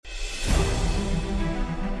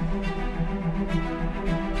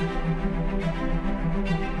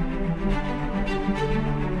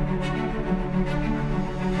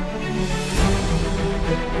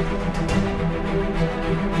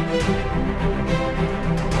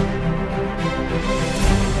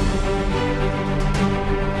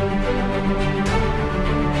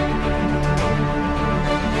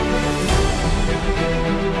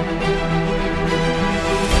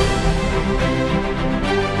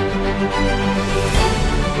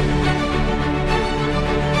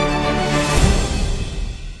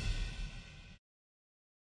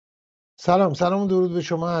سلام و درود به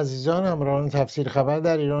شما عزیزان همراهان تفسیر خبر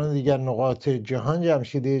در ایران و دیگر نقاط جهان.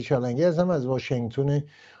 جمشید چالنگی هستم از واشنگتن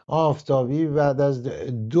آفتابی. بعد از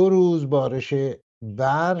 2 روز بارش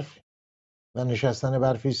برف و نشستن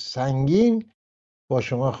برفی سنگین با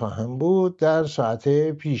شما خواهم بود در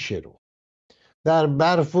ساعت پیش رو. در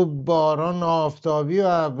برف و باران آفتابی و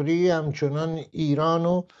ابری همچنان ایران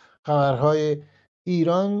و خبرهای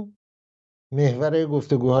ایران محور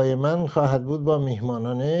گفتگوهای من خواهد بود با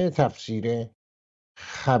میهمانان تفسیر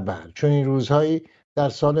خبر. چون این روزهایی در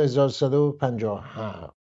سال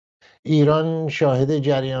 1357 ایران شاهد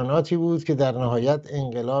جریاناتی بود که در نهایت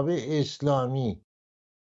انقلاب اسلامی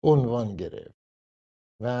عنوان گرفت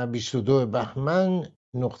و 22 بهمن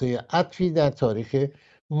نقطه عطفی در تاریخ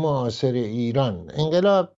معاصر ایران.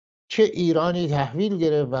 انقلاب چه ایرانی تحویل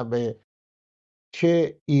گرفت و به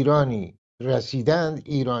چه ایرانی رسیدند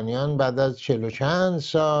ایرانیان بعد از 40 و چند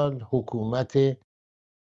سال حکومت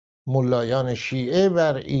ملایان شیعه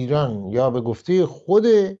بر ایران، یا به گفته خود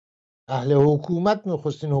اهل حکومت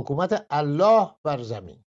نخستین حکومت الله بر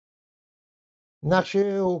زمین. نقش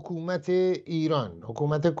حکومت ایران،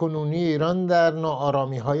 حکومت کنونی ایران در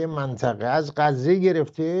ناآرامی‌های منطقه از غزه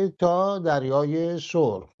گرفته تا دریای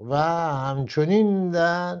سرخ و همچنین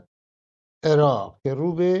در عراق که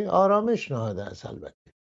رو به آرامش نهاده است البته،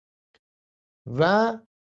 و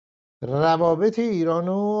روابط ایران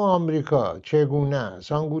و آمریکا چگونه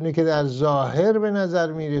است؟ آنگونه که در ظاهر به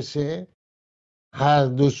نظر میرسه هر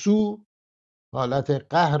دو سو حالت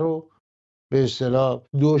قهر و به اصطلاح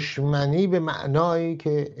دشمنی به معنایی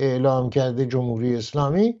که اعلام کرده جمهوری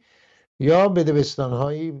اسلامی یا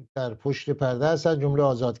بدبستان‌هایی در پشت پرده است، از جمله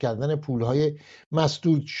آزاد کردن پول‌های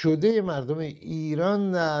مسدود شده مردم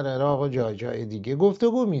ایران در عراق و جای دیگه.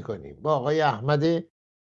 گفتگو می‌کنیم با آقای احمد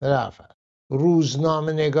رافت،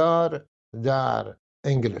 روزنامه‌نگار در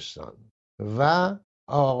انگلستان، و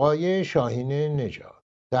آقای شاهین نژاد،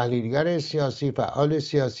 تحلیلگر سیاسی، فعال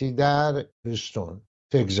سیاسی در هوستون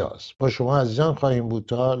تگزاس. با شما عزیزان خواهیم بود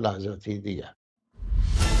تا لحظاتی دیگر.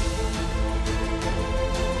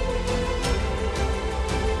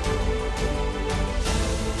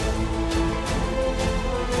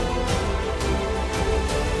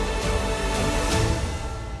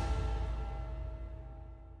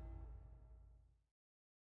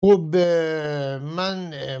 خب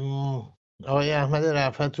من آقای احمد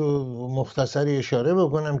رافت رو مختصری اشاره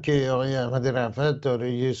بکنم که آقای احمد رافت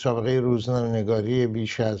داره یه سابقه روزنامه‌نگاری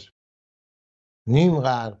بیش از نیم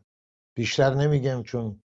قرن، بیشتر نمیگم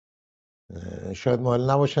چون شاید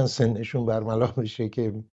مال نباشن سنشون برملا بشه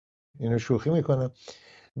که اینو شوخی میکنم.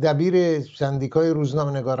 دبیر سندیکای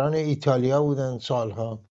روزنامه‌نگاران ایتالیا بودن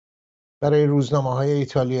سالها، برای روزنامه‌های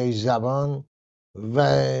ایتالیایی زبان و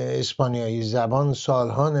اسپانیایی زبان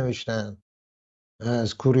سالها نوشتن،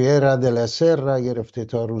 از کوریرا دلا سرا گرفته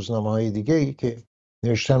تا روزنامه‌های دیگه ای که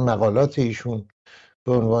نوشتن مقالات ایشون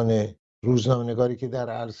به عنوان روزنامه‌نگاری که در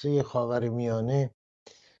عرصه خاورمیانه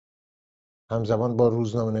همزمان با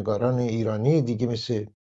روزنامه‌نگاران ایرانی دیگه مثل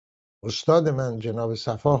استاد من جناب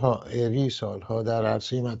صفا حائری سالها در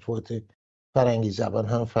عرصه مطبوعات فرنگی زبان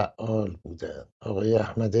هم فعال بودن. آقای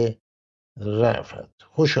احمد رافت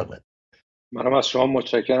خوش آمد. منم از شما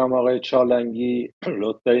متشکرم آقای چالنگی.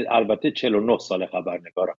 لطف دارید. البته 49 سال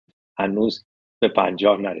خبرنگارم، هنوز به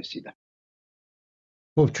 50 نرسیدم.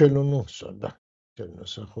 خب 49 سال 49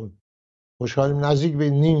 سال خب خوشحالیم، نزدیک به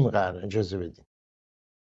نیم قرن. اجازه بدیم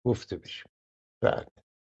گفته بشیم. بله.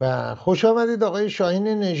 و خوش آمدید آقای شاهین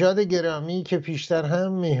نژاد گرامی که پیشتر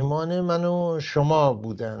هم مهمان من و شما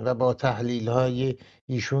بودن و با تحلیل های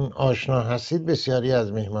ایشون آشنا هستید. بسیاری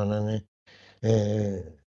از مهمانان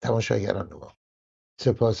تماشاگران ما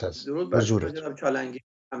سپاس از درود بر شما حضورتون. جناب چالنگی،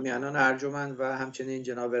 میهمانان ارجمند و همچنین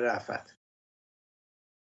جناب رافت.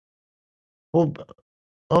 خب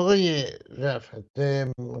آقای رافت،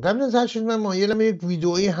 قبل از هر چیز من مایلم یک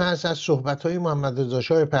ویدئویی هست از صحبت‌های محمد رضا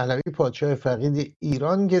شاه پهلوی پادشاه فقید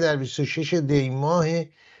ایران که در 26 دی ماه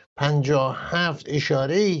 57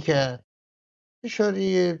 اشاره‌ای که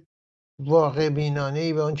اشاره واقع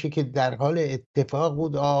بینانه‌ای به آنچه که در حال اتفاق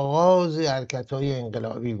بود، آغاز حرکت‌های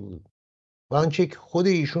انقلابی بود و آنچه که خود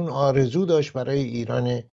ایشون آرزو داشت برای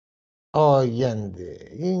ایران آینده.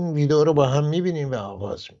 این ویدئو رو با هم می‌بینیم و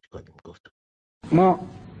آغاز می‌کنیم. گفتم ما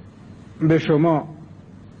به شما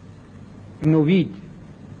نوید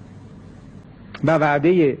و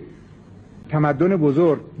وعده تمدن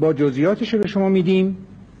بزرگ با جزئیاتش رو به شما میدیم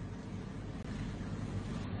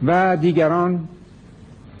و دیگران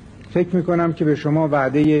فکر میکنم که به شما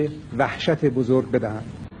وعده وحشت بزرگ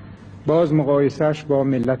بدهند. باز مقایسهش با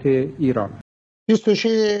ملت ایران.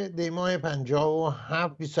 26 دیماه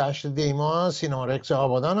 57 28 دیماه سینما رقص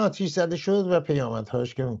آبادان آتیش زده شد و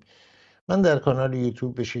پیامدهاش که من در کانال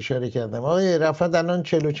یوتیوب بهش اشاره کردم. آقای رافت، الان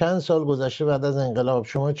 40 و چند سال گذشته بعد از انقلاب،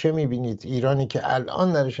 شما چه میبینید؟ ایرانی که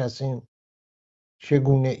الان درش هستیم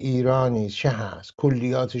چگونه ایرانی چه هست؟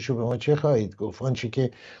 کلیاتشو به ما چه خواهید گفت؟ آنچه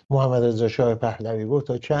که محمد رضا شاه پهلوی گفت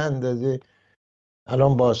تا چه اندازه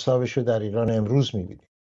الان بازتابشو در ایران امروز میبینید؟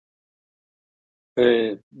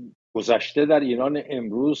 گذشته در ایران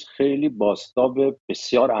امروز خیلی بازتاب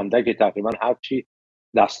بسیار اندک، تقریبا هرچی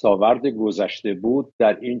دستاورد گذشته بود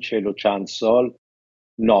در این 40 و چند سال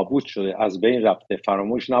نابود شده، از بین رفته.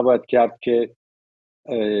 فراموش نباید کرد که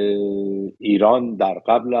ایران در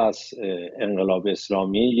قبل از انقلاب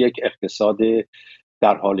اسلامی یک اقتصاد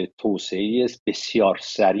در حال توسعه بسیار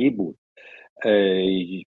سریع بود.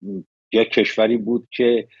 یک کشوری بود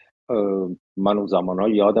که من اون زمانها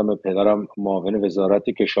یادم پدرم معاون وزارت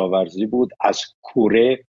کشاورزی بود، از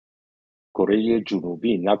کره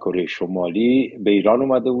جنوبی نه کره شمالی به ایران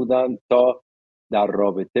اومده بودن تا در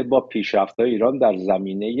رابطه با پیشرفت‌های ایران در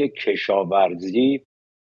زمینه کشاورزی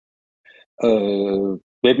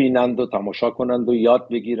ببینند و تماشا کنند و یاد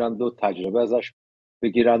بگیرند و تجربه ازش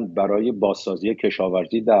بگیرند برای بازسازی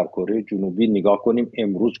کشاورزی در کره جنوبی. نگاه کنیم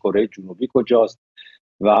امروز کره جنوبی کجاست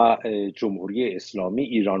و جمهوری اسلامی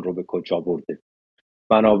ایران رو به کجا برده.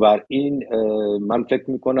 بنابراین من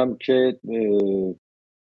فکر میکنم که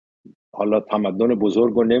حالا تمدن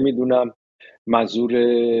بزرگ رو نمیدونم منظور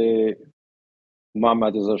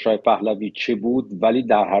محمد رضا شاه پهلوی چه بود، ولی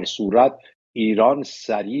در هر صورت ایران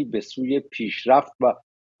سریع به سوی پیشرفت و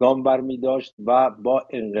گام برمی داشت و با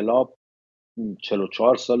انقلاب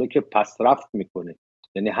 44 ساله که پس رفت میکنه،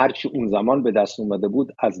 یعنی هرچی اون زمان به دست اومده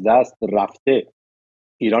بود از دست رفته.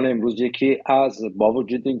 ایران امروز با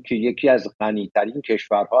وجود اینکه یکی از غنی‌ترین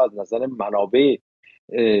کشورها از نظر منابع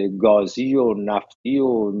گازی و نفتی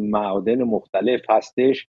و معادن مختلف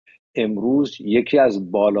هستش، امروز یکی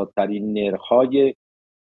از بالاترین نرخ‌های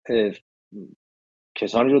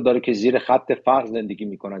کسانی رو داره که زیر خط فقر زندگی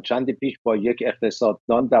میکنن. چندی پیش با یک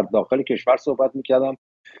اقتصاددان در داخل کشور صحبت میکردم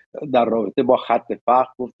در رابطه با خط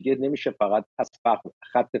فقر، گفت دیگه نمیشه فقط از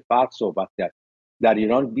خط فقر صحبت کرد. در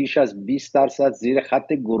ایران بیش از 20% زیر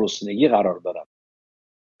خط گرسنگی قرار دارن.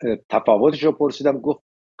 تفاوتش رو پرسیدم، گفت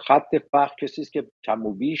خط فقر کسی است که کم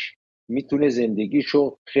و بیش میتونه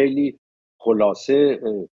زندگیشو خیلی خلاصه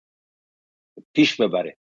پیش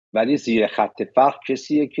ببره، ولی زیر خط فقر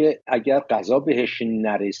کسیه که اگر غذا بهش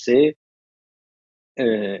نرسه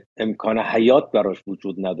امکان حیات براش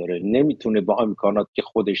وجود نداره، نمیتونه با امکانات که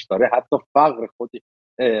خودش داره حتی فقر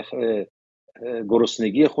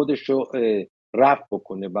گرسنگی خودش رو رفع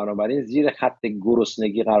بکنه. بنابراین زیر خط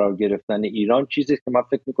گرسنگی قرار گرفتن ایران چیزی که من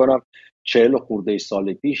فکر میکنم 40 خورده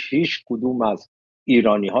سال پیش هیچ کدوم از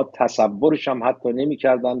ایرانی ها تصورش هم حتی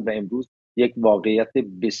نمیکردن و امروز یک واقعیت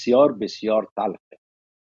بسیار بسیار تلخه.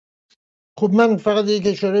 خب من فقط یک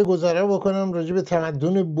اشاره گذرا بکنم راجع به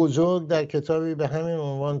تمدن بزرگ. در کتابی به همین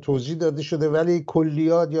عنوان توضیح داده شده، ولی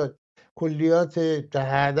کلیات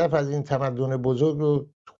هدف از این تمدن بزرگ رو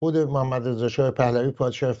خود محمد رضا شاه پهلوی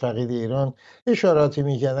پادشاه فقید ایران اشاراتی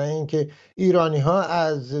میکردن، این که ایرانی ها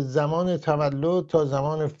از زمان تولد تا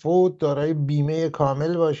زمان فوت دارای بیمه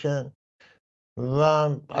کامل باشن و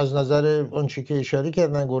از نظر آنچه که اشاره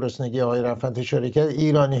کردن گرسنگی آقای رافت اشاره کرد،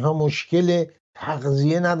 ایرانی ها مشکل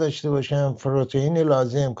تغذیه نداشته باشن، پروتئین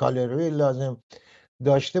لازم، کالری لازم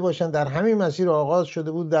داشته باشن. در همین مسیر آغاز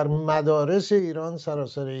شده بود در مدارس ایران،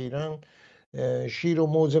 سراسر ایران، شیر و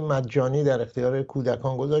موز مجانی در اختیار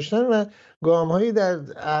کودکان گذاشتن و گام‌هایی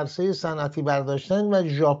در عرصه صنعتی برداشتن و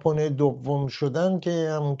ژاپن دوم شدن که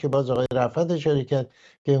همون که باز آقای رافت اشاره کرد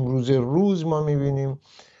که امروز روز ما می‌بینیم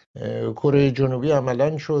کره جنوبی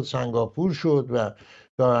عملاً شد، سنگاپور شد و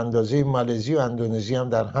تا اندازه مالزی و اندونزی هم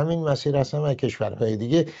در همین مسیر هستن و کشورهای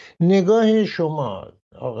دیگه. نگاه شما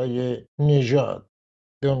آقای نژاد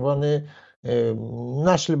به عنوان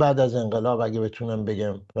نسل بعد از انقلاب اگه بتونم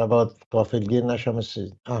بگم و بعد غافلگیر نشم مثل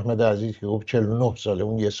احمد عزیز که خب 49 ساله،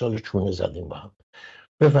 اون یه سال چونه زدیم با هم،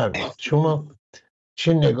 بفرمایید شما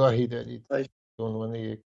چه نگاهی دارید به عنوان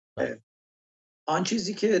یک آن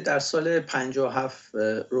چیزی که در سال 57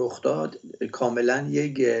 رخ داد کاملا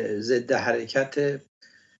یک ضد حرکت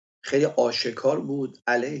خیلی آشکار بود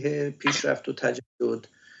علیه پیشرفت و تجدد.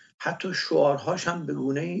 حتی شعارهاش هم به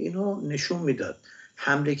گونه اینو نشون میداد،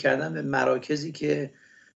 حمله کردن به مراکزی که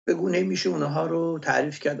به گونه میشه اونها رو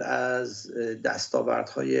تعریف کرد از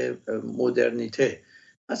دستاوردهای مدرنیته.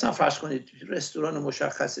 مثلا فرض کنید رستوران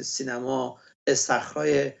مشخص، سینما،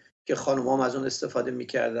 استخرهای که خانوما هم از اون استفاده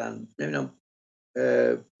میکردن، نمیدونم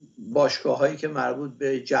باشگاه هایی که مربوط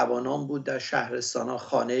به جوانان بود در شهرستان ها،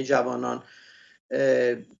 خانه جوانان،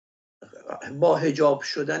 با حجاب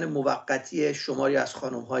شدن موقتی شماری از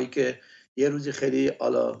خانم هایی که یه روزی خیلی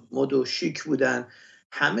حالا مد و شیک بودن،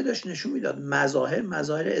 همه داشت نشون میداد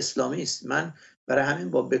مظاهر اسلامی است. من برای همین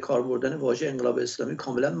با بکار بردن واژه انقلاب اسلامی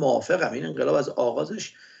کاملا موافقم. این انقلاب از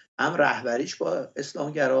آغازش هم رهبریش با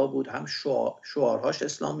اسلامگرا بود، هم شعارهاش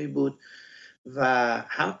اسلامی بود و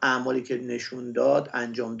هم اعمالی که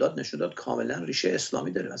انجام داد نشون داد کاملا ریشه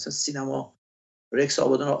اسلامی داره. مثلا سینما رکس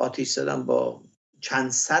آبادان رو آتش زدن با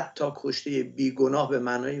چند صد تا کشته بیگناه به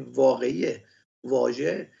معنای واقعی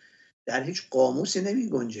واژه در هیچ قاموسی نمی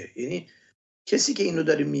گنجه. یعنی کسی که اینو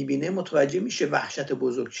داره میبینه متوجه میشه وحشت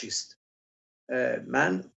بزرگ چیست.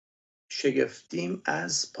 من شگفتیم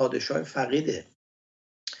از پادشاه فقیده.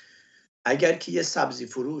 اگر که یه سبزی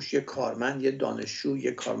فروش، یه کارمند، یه دانشجو،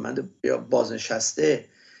 یه کارمند یا بازنشسته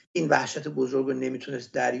این وحشت بزرگ رو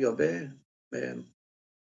نمیتونست دریابه،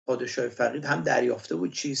 پادشاه فقید هم دریافته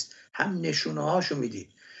بود چیست، هم نشونه هاشو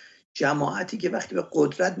میدید. جماعتی که وقتی به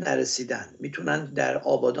قدرت نرسیدن میتونن در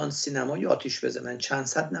آبادان سینمایی آتیش بزنن، چند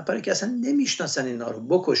صد نفره که اصلا نمیشناسن اینا رو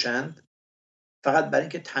بکشند فقط برای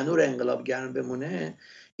اینکه تنور انقلاب گرم بمونه.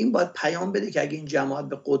 این باید پیام بده که اگه این جماعت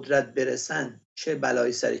به قدرت برسن چه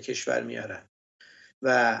بلایی سر کشور میارن.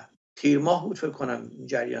 و تیر ماه بود فکر کنم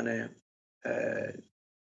جریان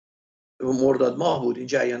مرداد ماه بود این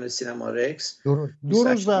جریان سینما رکس. دو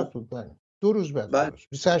روز بعد بود. دو روز بعد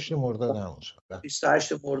 28 مرداد همون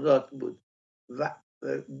 28 مرداد بود. و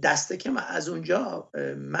دسته که من از اونجا،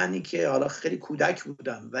 منی که حالا خیلی کودک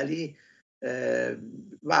بودم ولی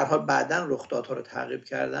به هر حال بعداً رخدادها رو تعقیب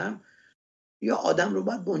کردم، یا آدم رو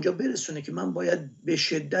باید به اونجا برسونه که من باید به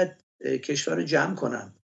شدت کشور رو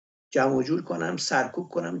جمع و جور کنم، سرکوب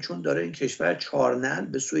کنم، چون داره این کشور چارنل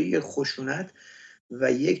به سوی یک خشونت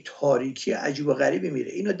و یک تاریکی عجیب و غریبی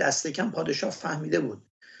میره. اینو دست کم پادشاه فهمیده بود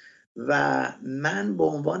و من به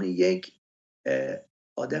عنوان یک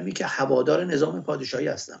آدمی که هوادار نظام پادشاهی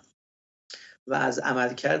هستم و از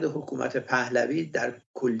عملکرد حکومت پهلوی در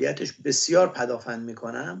کلیتش بسیار پدافند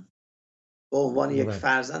میکنم، به عنوان یک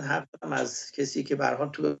فرزند حق دارم از کسی که به هر حال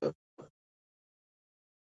تو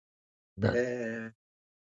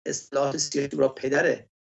اصلاحات سیاسی را پدر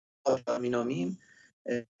پادشاه مینامیم،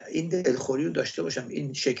 این دلخوری رو داشته باشم،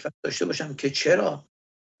 این شکوت داشته باشم که چرا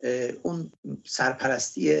اون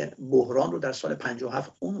سرپرستی بحران رو در سال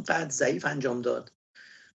 57 اونقدر ضعیف انجام داد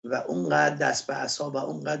و اونقدر دست به عصا و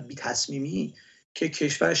اونقدر بی تصمیمی که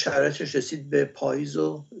کشور شرایطش رسید به پاییز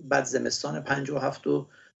و بعد زمستان 57 و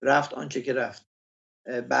رفت آنچه که رفت.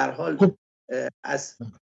 به هر حال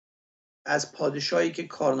از پادشاهی که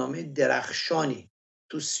کارنامه درخشانی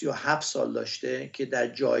تو 37 سال داشته که در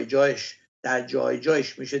جای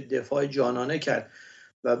جایش میشه دفاع جانانه کرد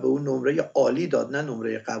و به اون نمره عالی داد نه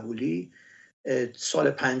نمره قبولی،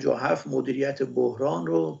 سال 57 مدیریت بحران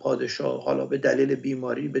رو پادشاه حالا به دلیل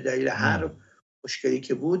بیماری، به دلیل هر مشکلی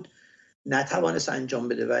که بود نتوانست انجام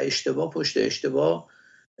بده و اشتباه پشت اشتباه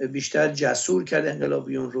بیشتر جسور کرد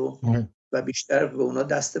انقلابیون رو و بیشتر به اونا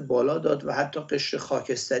دست بالا داد و حتی قشر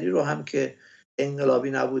خاکستری رو هم که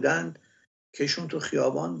انقلابی نبودند کشون تو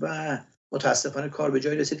خیابان و متاسفانه کار به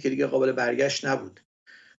جایی رسید که دیگه قابل برگشت نبود.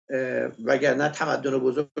 وگرنه تمدن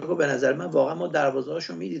بزرگ رو به نظر من واقعا ما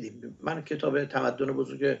دروازه‌هاشو می‌دیدیم. من کتاب تمدن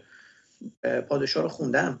بزرگ پادشاه رو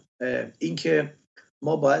خوندم. این که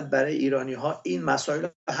ما باید برای ایرانی‌ها این مسائل رو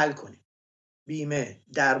حل کنیم: بیمه،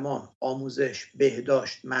 درمان، آموزش،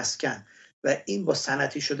 بهداشت، مسکن. و این با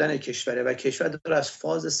صنعتی شدن کشوره و کشور داره از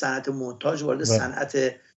فاز صنعت مونتاژ وارد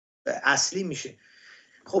صنعت اصلی میشه.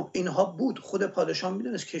 خب اینها بود. خود پادشاه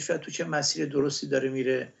میدونست کشور تو چه مسیر درستی داره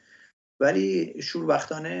میره، ولی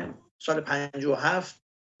شوربختانه سال 57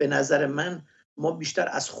 به نظر من ما بیشتر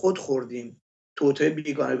از خود خوردیم. توطئه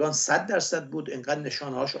بیگانگان 100% بود، اینقدر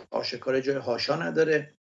نشانه‌هاش آشکار، جای هاشا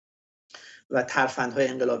نداره و ترفندهای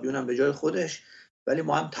انقلابیون هم به جای خودش، ولی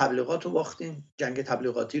ما هم تبلیغات رو باختیم، جنگ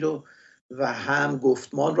تبلیغاتی رو، و هم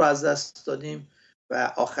گفتمان رو از دست دادیم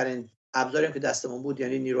و آخرین ابزاری هم که دستمون بود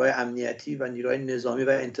یعنی نیروهای امنیتی و نیروهای نظامی و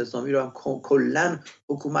انتظامی رو هم کلاً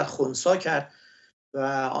حکومت خنثی کرد و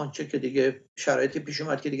آنچه که دیگه شرایطی پیش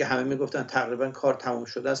اومد که دیگه همه میگفتن تقریبا کار تمام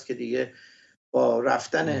شده است که دیگه با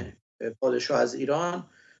رفتن پادشاه از ایران،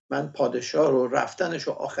 من پادشاه رو رفتنش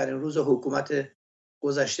و آخرین روز حکومت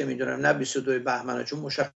گذشته میدونم، نه 22 بهمن، چون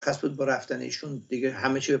مشخص بود با رفتن ایشون دیگه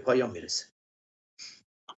همه چی به پایان میرسه.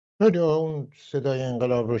 اون صدای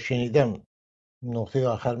انقلاب رو شنیدم. نقطه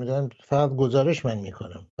آخر میدونم فقط گزارش من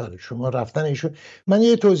میکنم برای شما رفتن ایشون. من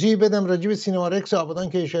یه توضیح بدم راجع به سینما رکس آبادان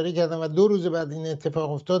که اشاره کردم و 2 روز بعد این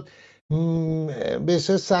اتفاق افتاد. به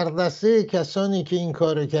اساس سردسته کسانی که این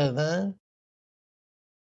کارو کردن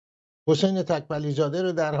حسین تکبلی زاده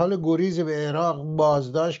رو در حال گریز به عراق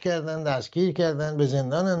بازداشت کردن، دستگیر کردن، به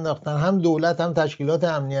زندان انداختن. هم دولت هم تشکیلات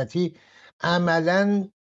امنیتی عملاً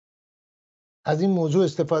از این موضوع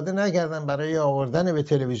استفاده نکردن برای آوردن به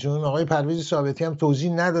تلویزیون. آقای پرویز ثابتی هم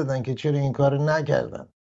توضیح ندادن که چرا این کار نکردن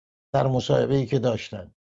در مصاحبه‌ای که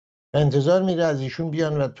داشتن. انتظار میره از ایشون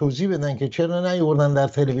بیان و توضیح بدن که چرا نیوردن در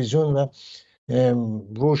تلویزیون و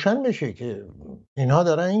روشن بشه که اینها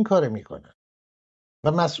دارن این کار میکنن.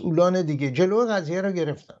 و مسئولان دیگه جلو قضیه رو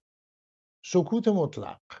گرفتن، سکوت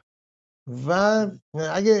مطلق. و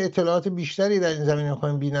اگه اطلاعات بیشتری در این زمینه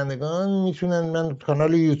خواهیم بینندگان میتونن، من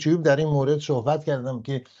کانال یوتیوب در این مورد صحبت کردم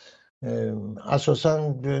که اساسا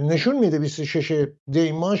نشون میده 26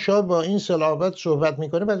 دی ماه شاه با این صلابت صحبت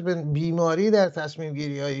میکنه، پس به بیماری در تصمیم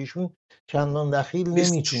گیری های ایشون چندان دخیل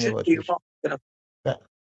نمیتونه باشه.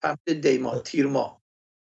 هفته دی ماه تیر ماه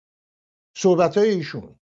صحبت های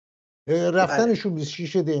ایشون رفتنشون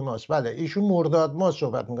 26 دی ماست. بله ایشون مرداد ماه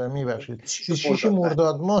صحبت میکنن، میبخشید 26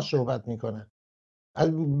 مرداد ماه صحبت میکنن.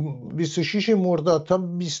 از 26 مرداد تا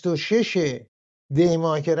 26 دی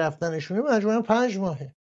ماه که رفتنشونه مجموعاً 5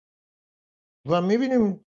 ماهه. و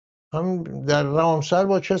میبینیم هم در رامسر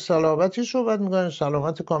با چه صلابتی صحبت میکنن،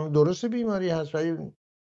 سلامت کامل، درست بیماری هست ولی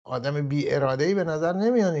آدم بی اراده‌ای به نظر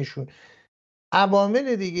نمیان ایشون.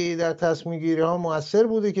 عوامل دیگه در تصمیم گیری ها مؤثر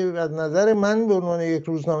بوده که از نظر من به عنوان یک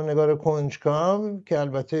روزنامه‌نگار کنجکاو که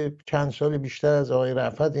البته چند سال بیشتر از آقای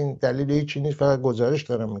رافت، این دلیل هیچی نیست، فقط گزارش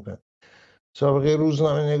دارم میکنم، سابقه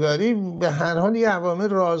روزنامه‌نگاری، به هر حال یه عوامل،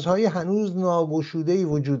 رازهای هنوز ناگشوده‌ای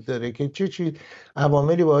وجود داره که چه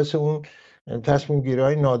عواملی باعث اون تصمیم گیری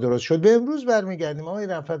های نادرست شد. به امروز برمیگردیم. آقای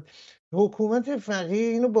رافت، حکومت فقیه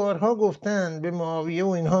اینو بارها گفتن، به معاویه و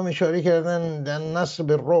اینها اشاره کردن، در نصر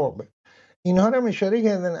به رعب اینها رو اشاره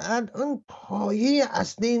کردن. الان پایه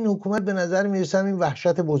اصلی این حکومت به نظر میرسه این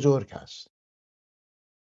وحشت بزرگ هست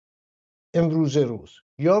امروز روز،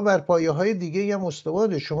 یا بر پایه های دیگه هم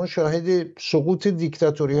استواده. شما شاهد سقوط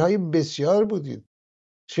دیکتاتوری های بسیار بودید،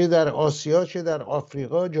 چه در آسیا چه در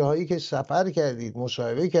آفریقا، جاهایی که سفر کردید،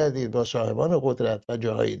 مصاحبه کردید با صاحبان قدرت و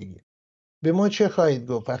جاهای دیگه. به ما چه خواهید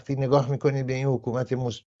گفت وقتی نگاه میکنید به این حکومت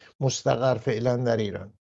مستقر فعلا در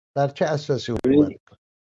ایران؟ بر چه اساسی حکومت؟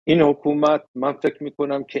 این حکومت من فکر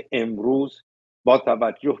میکنم که امروز با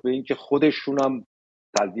توجه به اینکه خودشونم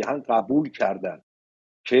تلویحاً قبول کردن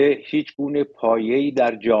که هیچ گونه پایه‌ای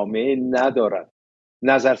در جامعه ندارد،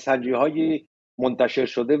 نظرسنجی های منتشر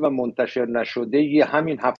شده و منتشر نشده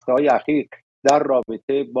همین هفته‌های اخیر در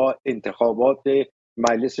رابطه با انتخابات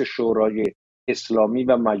مجلس شورای اسلامی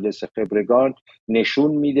و مجلس خبرگان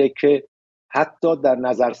نشون میده که حتی در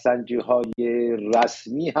نظرسنجی های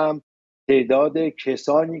رسمی هم تعداد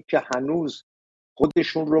کسانی که هنوز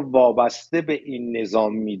خودشون رو وابسته به این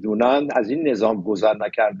نظام میدونن، از این نظام گذر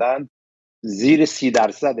نکردن، زیر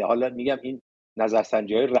 30%. حالا میگم این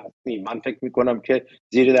نظرسنجی های رسمی، من فکر میکنم که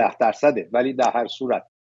زیر 10%، ولی در هر صورت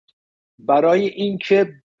برای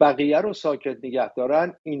اینکه بقیه رو ساکت نگه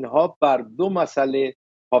دارن، اینها بر دو مسئله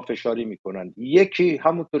پافشاری میکنن. یکی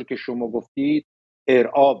همونطور که شما گفتید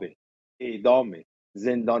ارعاب، اعدام،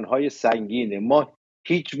 زندانهای سنگین. ما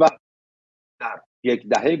هیچ وقت در یک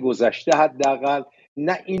دهه گذشته حداقل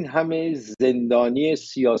نه این همه زندانی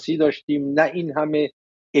سیاسی داشتیم، نه این همه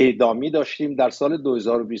اعدامی داشتیم. در سال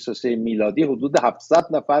 2023 میلادی حدود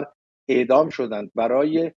 700 نفر اعدام شدند.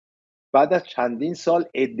 برای بعد از چندین سال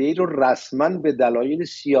عده‌ای رو رسما به دلایل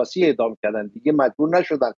سیاسی اعدام کردن، دیگه مجبور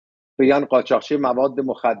نشدن بگن قاچاقچی مواد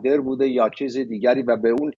مخدر بوده یا چیز دیگری و به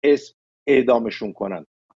اون اسم اعدامشون کنن.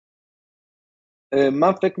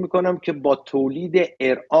 من فکر میکنم که با تولید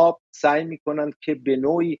ارعاب سعی میکنن که به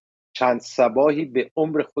نوعی چند صباحی به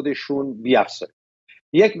عمر خودشون بیفزایند.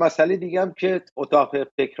 یک مسئله دیگه هم که اتاق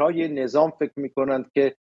فکرهای نظام فکر میکنن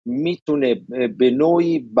که میتونه به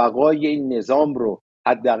نوعی بقای این نظام رو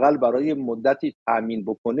حداقل برای مدتی تأمین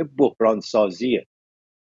بکنه، بحران سازیه.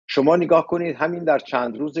 شما نگاه کنید همین در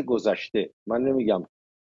چند روز گذشته، من نمیگم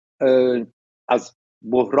از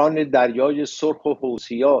بحران دریای سرخ و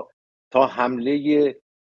حوثی‌ها تا حمله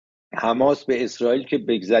حماس به اسرائیل که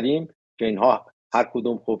بگذریم، که اینها هر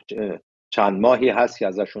کدوم خب چند ماهی هست که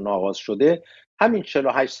ازشون آغاز شده، همین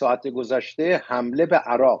 48 ساعت گذشته حمله به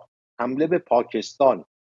عراق، حمله به پاکستان،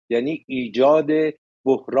 یعنی ایجاد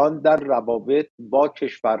بحران در روابط با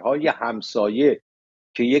کشورهای همسایه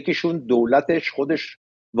که یکیشون دولتش خودش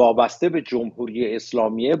وابسته به جمهوری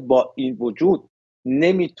اسلامیه، با این وجود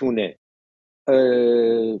نمیتونه،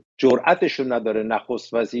 جرأتشو نداره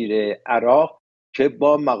نخست وزیر عراق که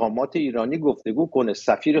با مقامات ایرانی گفتگو کنه.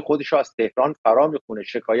 سفیر خودش رو از تهران فرا میخونه،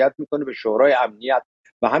 شکایت میکنه به شورای امنیت.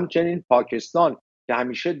 و همچنین پاکستان که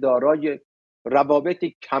همیشه دارای روابط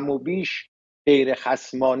کم و بیش غیر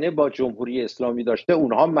خصمانه با جمهوری اسلامی داشته،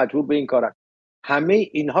 اونها مجبور به این کارن. همه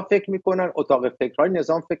اینها فکر میکنن، اتاق فکرهای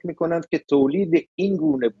نظام فکر میکنن که تولید این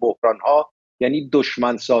گونه بحران ها یعنی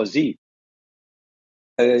دشمن سازی،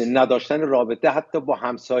 نداشتن رابطه حتی با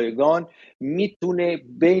همسایگان، میتونه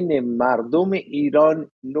بین مردم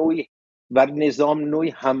ایران نوعی و نظام نوعی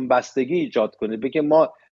همبستگی ایجاد کنه. بگه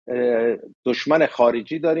ما دشمن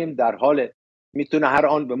خارجی داریم، در حال میتونه هر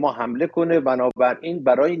آن به ما حمله کنه، بنابراین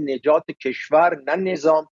برای نجات کشور نه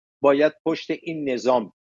نظام باید پشت این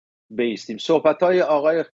نظام بایستیم. صحبت‌های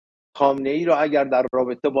آقای خامنه‌ای رو اگر در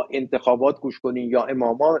رابطه با انتخابات گوش کنین یا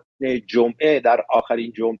امامان جمعه در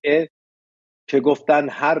آخرین جمعه که گفتن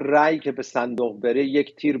هر رأی که به صندوق بره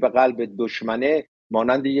یک تیر به قلب دشمنه،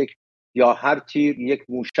 مانند یک، یا هر تیر یک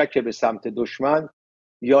موشک به سمت دشمن،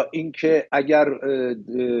 یا اینکه اگر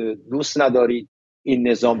دوست ندارید این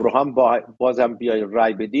نظام رو هم بازم بیاید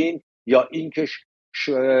رأی بدین، یا اینکه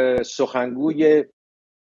سخنگوی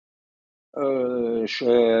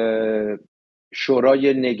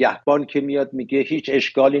شورای نگهبان که میاد میگه هیچ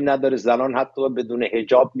اشکالی نداره، زنان حتی بدون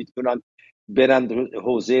حجاب میتونن برن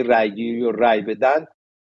حوزه رأیگیری و رأی بدن.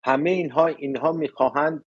 همه اینها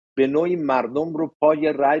میخواهند به نوعی مردم رو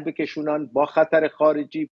پای رأی بکشونن با خطر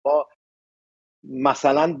خارجی، با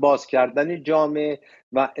مثلا باز کردن جامعه،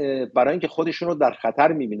 و برای اینکه خودشون رو در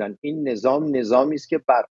خطر میبینن. این نظامی است که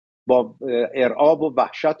با ارعاب و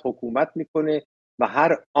وحشت حکومت میکنه و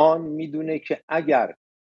هر آن میدونه که اگر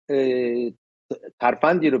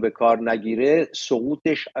ترفندی رو به کار نگیره،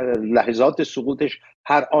 لحظات سقوطش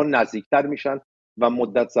هر آن نزدیکتر میشن و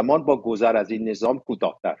مدت زمان با گذر از این نظام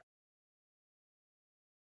کوتاه‌تر.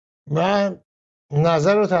 من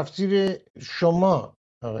نظر و تفسیر شما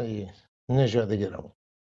آقای نژاد گرامی.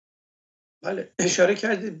 بله، اشاره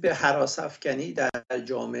کردید به هراس‌افکنی در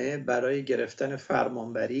جامعه برای گرفتن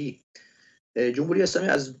فرمانبری. جمهوری اسلامی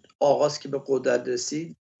از آغاز که به قدرت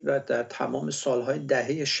رسید و در تمام سالهای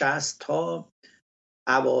دهه 60 تا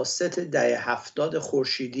اواسط دهه 70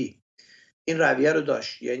 خورشیدی این رویه رو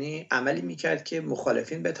داشت، یعنی عملی میکرد که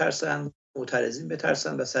مخالفین بترسن، معترضین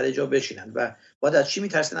بترسن و سر جا بشینن. و باید از چی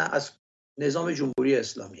میترسن؟ از نظام جمهوری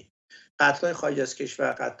اسلامی. قتل‌های خارج از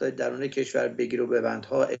کشور، قتل‌های درون کشور، بگیر و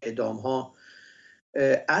ببندها، اعدام‌ها.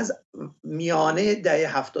 از میانه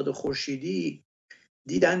دهه 70 خورشیدی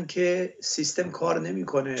دیدن که سیستم کار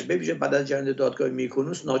نمیکنه، به ویژه بعد از جنگ دادگاه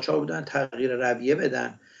میکنوس ناچار بودن تغییر رویه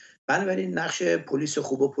بدن. بنابراین نقش پلیس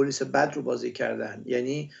خوب و پلیس بد رو بازی کردن،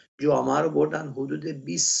 یعنی جامعه رو بردن حدود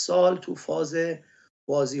 20 سال تو فاز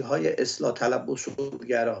بازی‌های اصلاح طلب و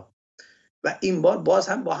اصولگرا. و این بار باز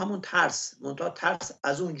هم با همون منتها ترس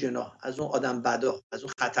از اون جناح، از اون آدم بدا، از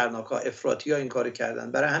اون خطرناکا، افراطی‌ها این کارو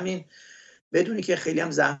کردن. برای همین بدونی که خیلی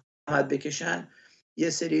هم زحمت بکشن، یه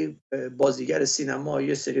سری بازیگر سینما،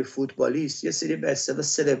 یه سری فوتبالیست، یه سری به اصطلاح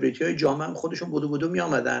سلبریتی‌های جامعه هم خودشون بدو می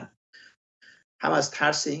آمدن، هم از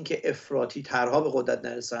ترس اینکه افراطی ترها به قدرت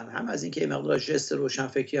نرسن، هم از اینکه این مقدار ژست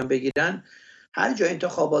روشنفکری هم بگیرن. هر جا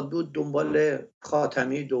انتخابات بود دنبال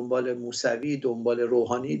خاتمی، دنبال موسوی، دنبال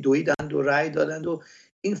روحانی دویدند و رأی دادند و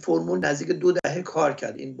این فرمول نزدیک 2 دهه کار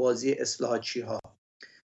کرد، این بازی اصلاحاتچی ها.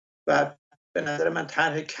 و به نظر من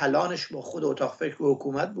طرح کلانش با خود اتاق فکر و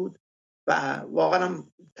حکومت بود و واقعا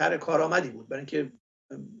هم طرح کارآمدی بود، برای اینکه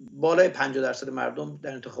بالای 50% مردم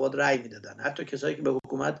در انتخابات رأی میدادن، حتی کسایی که به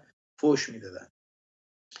حکومت فوش میدادن.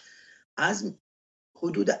 از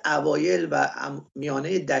حدود اوایل و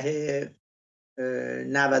میانه دهه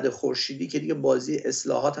 90 خورشیدی که دیگه بازی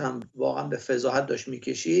اصلاحات هم واقعا به فضاحت داشت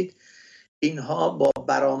میکشید، اینها با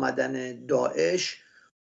برآمدن داعش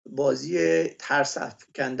بازی ترس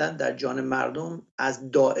افکندن در جان مردم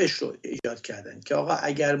از داعش رو ایجاد کردن که آقا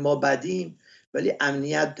اگر ما بدیم ولی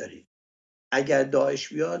امنیت داریم، اگر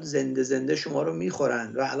داعش بیاد زنده زنده شما رو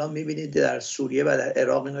میخورن. و الان میبینید در سوریه و در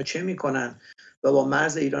عراق اینا چه میکنن و با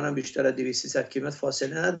مرز ایران هم بیشتر از 200-300 کیلومتر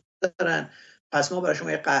فاصله ندارن. پس ما برای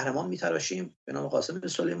شما یه قهرمان میتراشیم به نام قاسم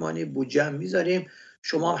سلیمانی، بودجه هم میذاریم،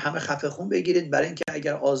 شما همه خفه خون بگیرید، برای اینکه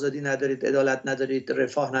اگر آزادی ندارید، عدالت ندارید،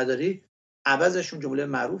 رفاه ندارید، عوضشون جمله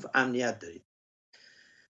معروف امنیت دارید.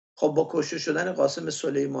 خب با کشته شدن قاسم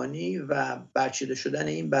سلیمانی و برچیده شدن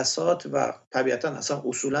این بساط و طبیعتا اصلا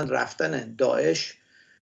اصولا رفتن داعش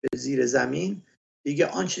به زیر زمین، دیگه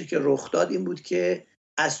آنچه که رخ داد این بود که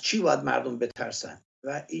از چی باید مردم بترسن.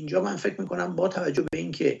 و اینجا من فکر میکنم با توجه به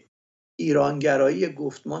اینکه ایرانگرایی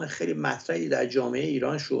گفتمان خیلی مطرحی در جامعه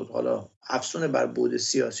ایران شد، حالا افسون بر بعد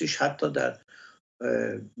سیاسیش حتی در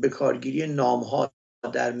بکارگیری نامها،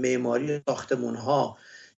 در معماری ساختمان‌ها،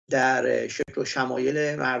 در شکل و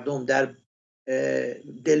شمایل مردم، در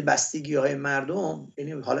دلبستگی‌های مردم،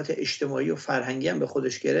 یعنی حالت اجتماعی و فرهنگی هم به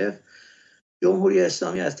خودش گرفت. جمهوری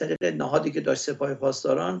اسلامی از طریق نهادی که داشت، سپاه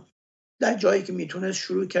پاسداران، در جایی که میتونست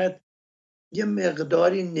شروع کرد یه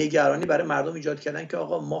مقداری نگرانی برای مردم ایجاد کردن که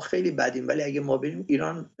آقا ما خیلی بدیم ولی اگه ما بریم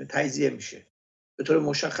ایران تجزیه میشه. به طور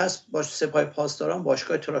مشخص سپاه پاسداران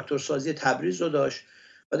باشگاه تراکتورسازی تبریز رو داشت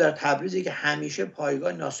و در تبریزی که همیشه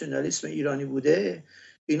پایگاه ناسیونالیسم ایرانی بوده،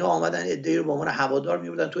 اینا آمدن عده‌ای رو به عنوان هوادار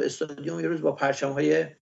میبردن تو استادیوم، یه روز با پرچم‌های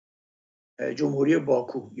جمهوری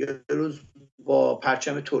باکو، یه روز با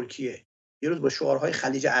پرچم ترکیه، یه روز با شعارهای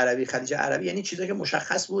خلیج عربی. خلیج عربی یعنی چیزایی که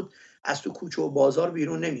مشخص بود از تو کوچه و بازار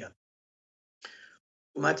بیرون نمیاد.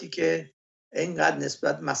 حکومتی که اینقدر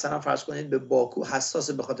نسبت مثلا فرض کنید به باکو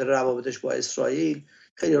حساس به خاطر روابطش با اسرائیل،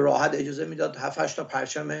 خیلی راحت اجازه میداد 7-8 تا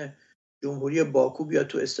پرچم جمهوری باکو بیاد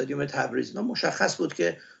تو استادیوم تبریز. مشخص بود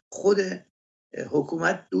که خود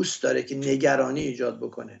حکومت دوست داره که نگرانی ایجاد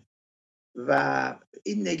بکنه و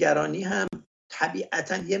این نگرانی هم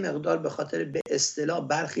طبیعتا یه مقدار به خاطر به اصطلاح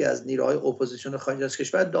برخی از نیروهای اپوزیسیون خارج از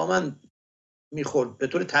کشور دامن میخورد به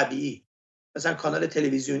طور طبیعی. مثلا کانال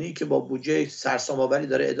تلویزیونی که با بودجه سرسام‌آوری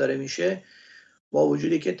داره اداره میشه، با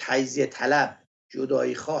وجودی که تجزیه طلب،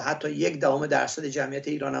 جدایی خواه، حتی 0.1% جمعیت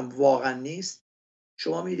ایران هم واقعا نیست،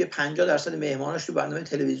 شما میدید 50% مهماناش تو برنامه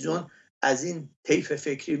تلویزیون از این طیف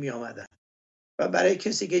فکری می آمدن. و برای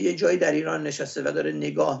کسی که یه جایی در ایران نشسته و داره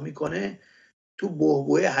نگاه میکنه تو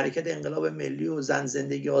بحبوحه حرکت انقلاب ملی و زن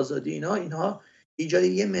زندگی آزادی، اینها ایجاد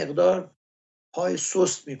یه مقدار پای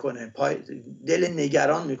سست میکنه، دل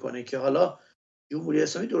نگران میکنه که حالا جمهوری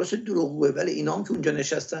اسلامی درست دروغگوه ولی اینا هم که اونجا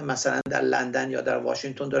نشستن مثلا در لندن یا در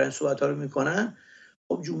واشنگتن دارن صحبت ها رو میکنن،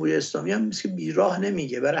 خب جمهوری اسلامی هم مثل که بیراه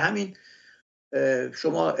نمیگه. برای همین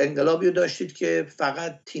شما انقلابی رو داشتید که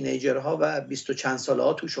فقط تینیجرها و 20 و چند ساله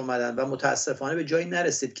ها توش اومدن و متاسفانه به جایی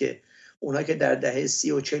نرسید که اونا که در دهه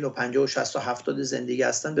 30 و 40 و 50 و 60 و 70 زندگی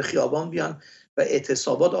هستن به خیابان بیان و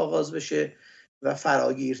اعتصابات آغاز بشه و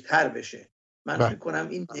فراگیرتر بشه. من فکر کنم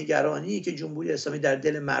این نگرانی که جمهوری اسلامی در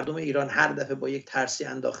دل مردم ایران هر دفعه با یک ترسی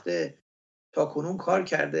انداخته تا کنون کار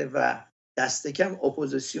کرده و دست کم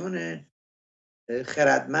اپوزیسیون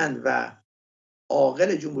خردمند و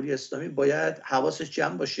عاقل جمهوری اسلامی باید حواسش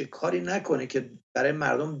جمع باشه، کاری نکنه که برای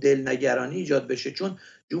مردم دلنگرانی ایجاد بشه، چون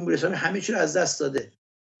جمهوری اسلامی همه چی رو از دست داده.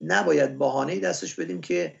 نباید بهانه‌ای دستش بدیم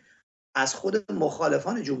که از خود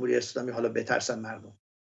مخالفان جمهوری اسلامی حالا بترسن مردم.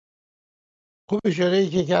 خوب اشاره‌ای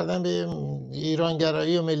که کردن به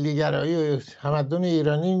ایرانگرایی و ملیگرایی و تمدن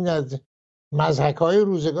ایرانی از مضحک‌های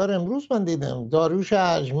روزگار امروز من دیدم. داریوش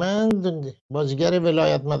ارجمند بازیگر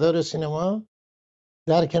ولایت مدار سینما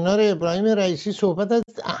در کنار ابراهیم رئیسی صحبت از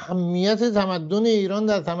اهمیت تمدن ایران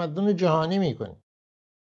در تمدن جهانی میکنه.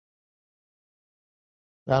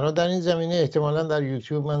 در این زمینه احتمالاً در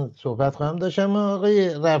یوتیوب من صحبت خواهم داشتم.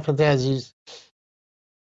 آقای رافت عزیز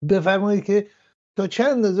بفرمایید که تا چند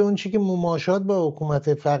اندازه اون چی که مماشات با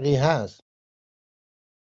حکومت فقیه هست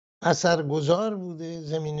اثرگذار بوده،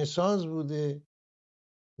 زمینه ساز بوده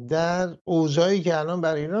در اوضاعی که الان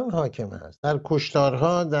بر ایران حاکم هست، در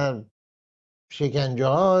کشتارها، در شکنجه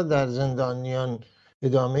ها، در زندانیان،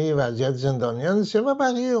 ادامه وضعیت زندانیان و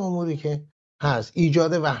بقیه اموری که هست،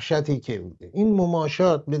 ایجاد وحشتی که بوده. این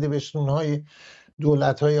مماشات بدبستون های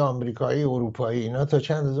دولت های آمریکایی، اروپایی، اینا تا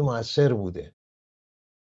چند اندازه مؤثر بوده؟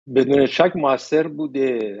 بدون شک مؤثر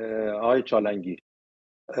بوده آقای چالنگی.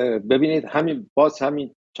 ببینید همین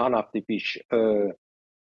چند هفته پیش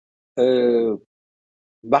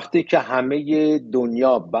وقتی که همه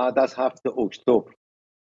دنیا بعد از 7 اکتبر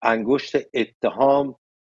انگشت اتهام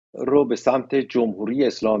رو به سمت جمهوری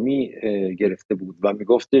اسلامی گرفته بود و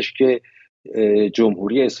میگفتش که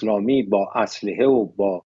جمهوری اسلامی با اسلحه و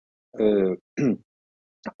با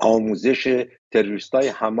آموزش تروریستای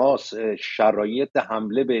حماس شرایط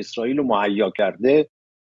حمله به اسرائیل رو مهیا کرده،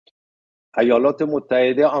 ایالات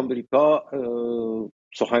متحده آمریکا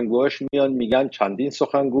سخنگوهاش میان میگن چندین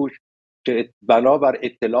سخنگوش که بنابر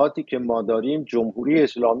اطلاعاتی که ما داریم جمهوری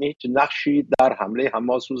اسلامی هیچ نقشی در حمله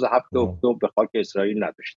حماس روز 7 اکتبر به خاک اسرائیل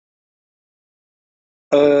نداشت.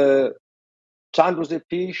 چند روز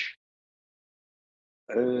پیش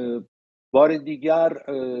بار دیگر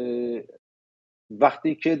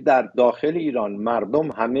وقتی که در داخل ایران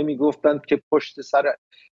مردم همه میگفتند که پشت سر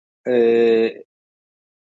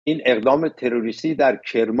این اقدام تروریستی در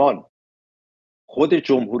کرمان خود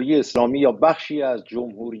جمهوری اسلامی یا بخشی از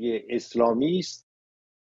جمهوری اسلامی است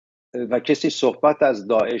و کسی صحبت از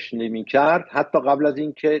داعش نمی کرد، حتی قبل از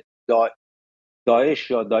اینکه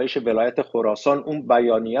داعش یا داعش ولایت خراسان اون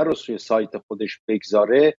بیانیه رو روی سایت خودش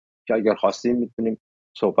بگذاره که اگر خواستیم میتونیم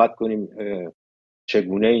صحبت کنیم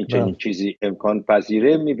چگونه این چنین چیزی امکان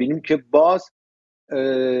پذیره، میبینیم که باز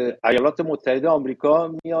ایالات متحده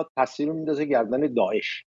آمریکا میاد تاثیر رو میندازه گردن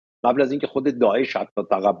داعش قبل از اینکه خود داعش حتی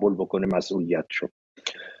تقبل بکنه مسئولیتشو.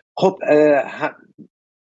 خب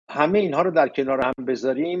همه اینها رو در کنار هم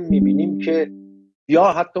بذاریم میبینیم که یا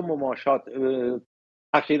حتی مماشات،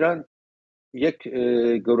 اخیراً یک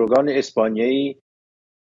گروگان اسپانیایی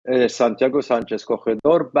سانتیاگو سانچز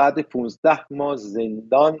کوخدور بعد 15 ماه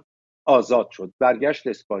زندان آزاد شد، برگشت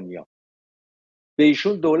اسپانیا. به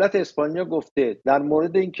ایشون دولت اسپانیا گفته در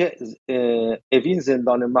مورد اینکه اوین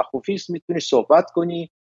زندان مخوفی است میتونی صحبت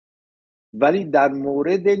کنی، ولی در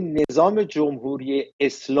مورد نظام جمهوری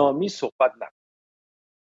اسلامی صحبت نکن.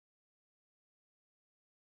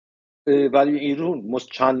 ولی ایران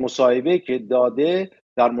چند مصاحبه که داده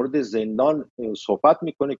در مورد زندان صحبت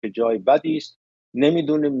میکنه که جای بدی است،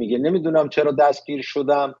 نمیدونه، میگه نمیدونم چرا دستگیر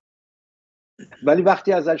شدم. ولی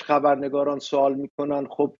وقتی ازش خبرنگاران سوال میکنن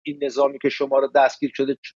خب این نظامی که شما رو دستگیر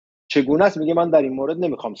شده چگونه است، میگه من در این مورد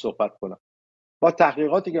نمیخوام صحبت کنم. با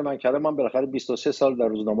تحقیقاتی که من کردم، من بالاخره 23 سال در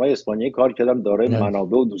روزنامه‌های اسپانیایی کار کردم، دارای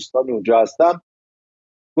منابع و دوستان اونجا هستم،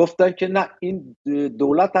 گفتن که نه، این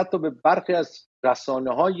دولت حتی به برخی از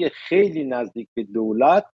رسانه‌های خیلی نزدیک به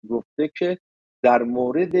دولت گفته که در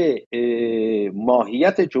مورد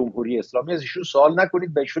ماهیت جمهوری اسلامی از ایشون سوال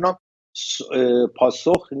نکنید، به ایشون هم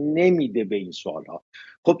پاسخ نمیده به این سوالها.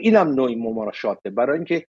 خب اینم نوعی مماشاته، برای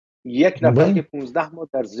اینکه یک نفر که 15 ماه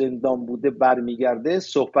در زندان بوده برمیگرده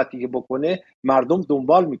صحبتی که بکنه مردم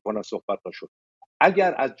دنبال میکنن صحبتاشو.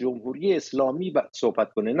 اگر از جمهوری اسلامی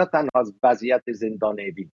صحبت کنه، نه تنها از وضعیت زندان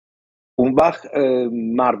اوین، اون وقت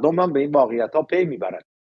مردم هم به این واقعیت ها پی میبرن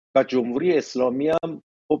و جمهوری اسلامی هم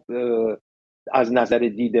خب از نظر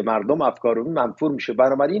دید مردم افکار منفور میشه.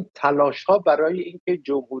 بنابراین تلاش ها برای اینکه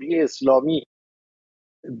جمهوری اسلامی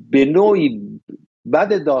به نوعی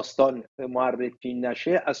بد داستان معرفی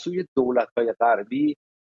نشه از سوی دولت‌های غربی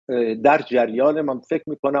در جریان، من فکر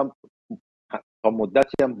میکنم تا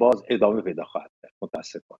مدتی هم باز ادامه پیدا خواهد کرد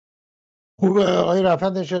متاسفانه. خوب آقای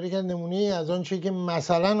رافت اشاره کرد نمونه از آن چیزی که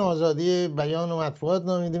مثلا آزادی بیان و مطبوعات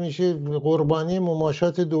نامیده میشه قربانی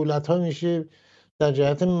مماشات دولت ها میشه در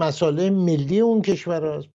جهت مسائل ملی اون کشور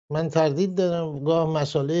هست. من تردید دارم، گاه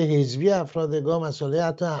مسائل حزبی افراد، گاه مسائل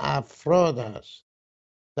حتی افراد هست.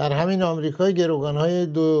 در همین آمریکا گروگان های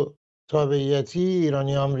دو تابعیتی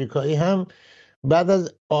ایرانی آمریکایی هم بعد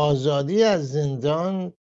از آزادی از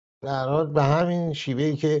زندان در حال به همین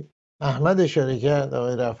شیوهی که احمد اشاره کرد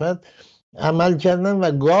آقای رافت عمل کردن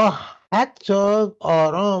و گاه حتی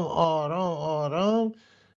آرام آرام آرام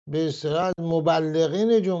به اصطلاح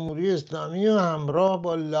مبلغین جمهوری اسلامی و همراه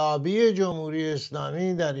با لابی جمهوری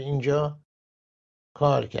اسلامی در اینجا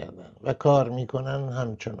کار کردن و کار میکنن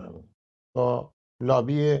همچنان با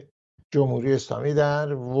لابی جمهوری اسلامی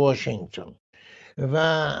در واشنگتن. و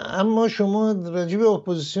اما شما راجع به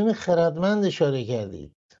اپوزیسیون خردمند اشاره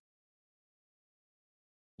کردید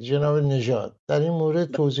جناب نژاد، در این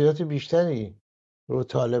مورد توضیحات بیشتری رو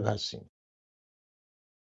طالب هستیم.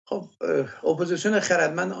 خب اپوزیسیون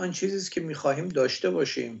خردمند آن چیزی است که می‌خواهیم داشته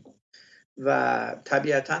باشیم و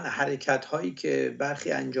طبیعتاً حرکت‌هایی که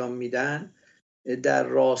برخی انجام میدن در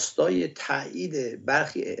راستای تایید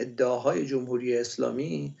برخی ادعاهای جمهوری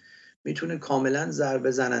اسلامی میتونه کاملا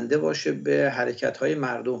ضربه زننده باشه به حرکت‌های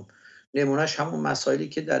مردم. نمونهش همون مسائلی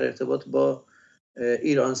که در ارتباط با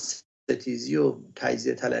ایران ستیزی و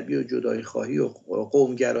تجزیه طلبی و جدایی خواهی و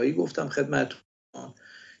قومگرایی گفتم خدمتتون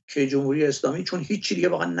که جمهوری اسلامی چون هیچ دیگه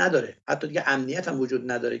واقعا نداره، حتی دیگه امنیت هم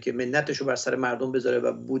وجود نداره که منتشو بر سر مردم بذاره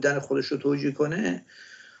و بودن خودش رو توجیه کنه،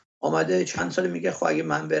 آمده چند سال میگه خب اگه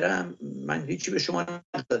من برم من هیچی به شما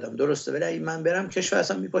ندادم، درسته، ولی اگه من برم کشور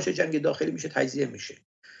اصلا میپاشه، جنگ داخلی میشه، تجزیه میشه.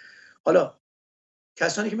 حالا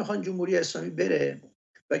کسانی که میخوان جمهوری اسلامی بره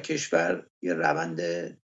و کشور یه روند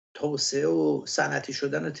توسعه و صنعتی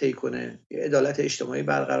شدن رو طی کنه، یه عدالت اجتماعی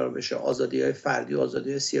برقرار بشه، آزادی‌های فردی و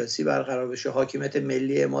آزادی سیاسی برقرار بشه، حاکمیت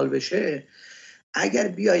ملی اعمال بشه، اگر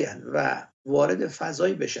بیاین و وارد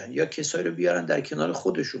فضایی بشن یا کسایی رو بیارن در کنار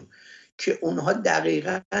خودشون که اونها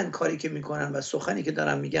دقیقاً کاری که میکنن و سخنی که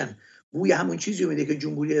دارن میگن بوی همون چیزی میده که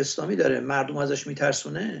جمهوری اسلامی داره مردم ازش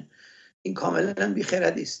میترسونه، این کاملا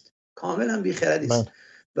بیخردی است، کاملا بیخردی است.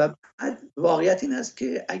 و واقعیت این است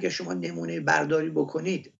که اگر شما نمونه برداری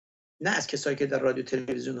بکنید، نه از کسایی که در رادیو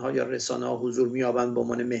تلویزیون ها یا رسانه ها حضور میابند به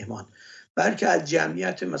عنوان مهمان، بلکه از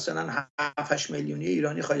جمعیت مثلا 7-8 میلیونی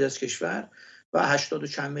ایرانی خارج از کشور و 80 و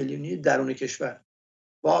چند میلیونی درون کشور،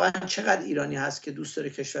 واقعا چقدر ایرانی هست که دوست داره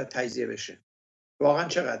کشور تجزیه بشه؟ واقعا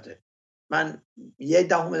چقدره؟ من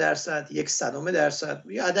 0.1%،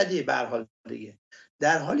 0.01%، یه عددی به هر حال دیگه،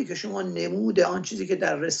 در حالی که شما نمود آن چیزی که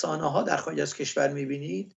در رسانه ها در خارج از کشور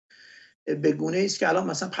میبینید به گونه است که الان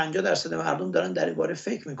مثلا 50% مردم دارن در این باره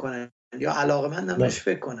فکر میکنن یا علاقه‌مندن بهش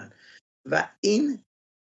فکر کنن و این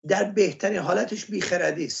در بهترین حالتش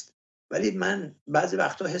بیخردی است. ولی من بعضی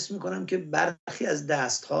وقتا حس میکنم که برخی از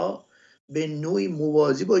دستها به نوعی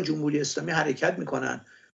موازی با جمهوری اسلامی حرکت میکنن،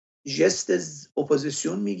 ژست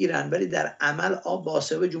اپوزیسیون میگیرن، ولی در عمل با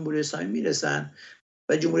آسیاب جمهوری اسلامی میرسن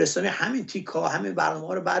و جمهوری اسلامی همین تیکا همین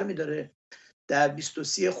برنامه رو برمیداره در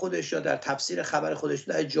 23 خودش یا در تفسیر خبر خودش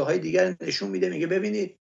در جاهای دیگر نشون میده، میگه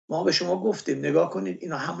ببینید ما به شما گفتیم، نگاه کنید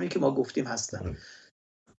اینا همونی که ما گفتیم هستن.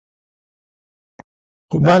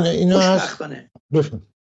 خب من اینا خوشبختانه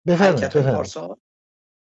حرکت پارسال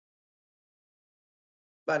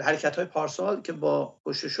بعد حرکت‌های پارسال که با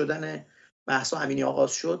کشته شدن مهسا امینی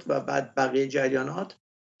آغاز شد و بعد بقیه جریانات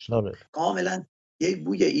کاملا یک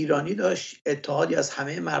بوی ایرانی داشت، اتحادی از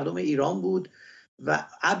همه مردم ایران بود و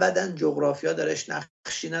ابدا جغرافیا درش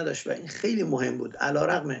نقشی نداشت و این خیلی مهم بود.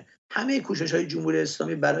 علیرغم همه کوشش‌های جمهوری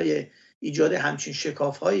اسلامی برای ایجاد همچین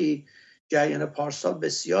شکاف‌هایی، جریان پارسال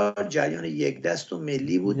بسیار جریان یک دست و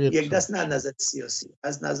ملی بود، یک دست نه از نظر سیاسی،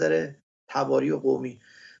 از نظر تباری و قومی.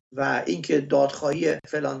 و اینکه دادخواهی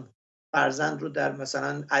فلان فرزند رو در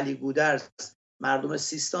مثلا علی گودرز مردم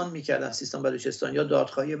سیستان میکردن، سیستان بلوچستان، یا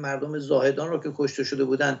دادخواهی مردم زاهدان رو که کشته شده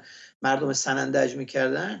بودن مردم سنندج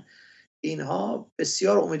میکردن، اینها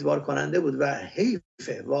بسیار امیدوار کننده بود و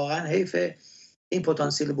حیفه، واقعا حیفه این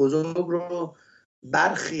پتانسیل بزرگ رو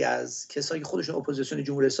برخی از کسایی که خودشون اپوزیسیون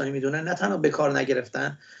جمهوری اسلامی میدونن نه تنها به کار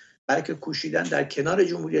نگرفتن، بلکه کوشیدن در کنار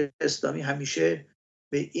جمهوری اسلامی همیشه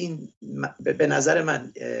به این، به نظر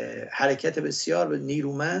من، حرکت بسیار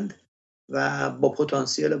نیرومند و با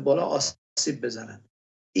پتانسیل بالا آسیب بزنن.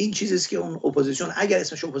 این چیزیست که اون اپوزیسیون، اگر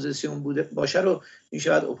اسمش اپوزیسیون بوده باشه، رو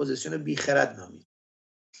میشود اپوزیسیون بیخرد نامید.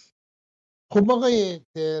 خب آقای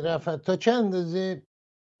رافت، تا چند اندازه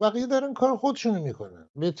بقیه دارن کار خودشونو میکنن،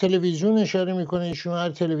 به تلویزیون اشاره میکنه ایشون، هر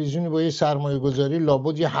تلویزیونی با یه سرمایه گذاری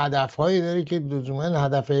لابد یه هدفهایی داره که لزوما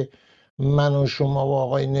هدف من و شما و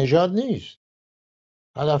آقای نژاد نیست،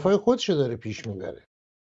 هدفهای خودشو داره پیش میبره.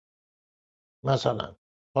 مثلا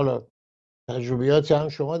حالا تجربیاتی هم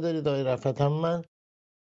شما دارید آقای رافت، هم من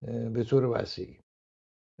به طور وسیع،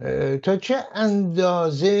 تا چه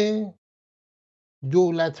اندازه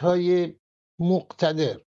دولت‌های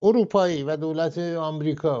مقتدر اروپایی و دولت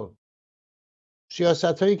آمریکا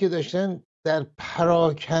سیاست‌هایی که داشتن در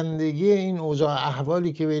پراکندگی این اوضاع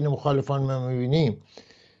احوالی که بین مخالفان ما می‌بینیم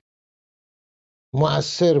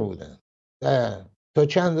مؤثر بودن، تا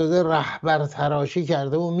چند اندازه رهبر تراشی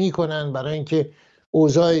کرده و میکنن برای اینکه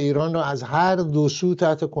اوضاع ایران رو از هر دو سو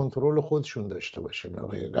تحت کنترل خودشون داشته باشن.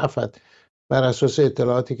 آقای رافت، بر اساس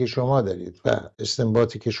اطلاعاتی که شما دارید و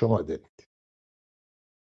استنباطی که شما دارید.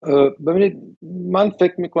 ببینید، من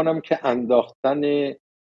فکر میکنم که انداختن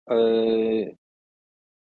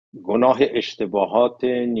گناه اشتباهات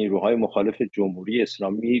نیروهای مخالف جمهوری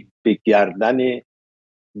اسلامی به گردن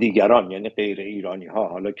دیگران، یعنی غیر ایرانی ها،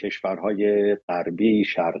 حالا کشورهای غربی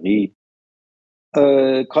شرقی،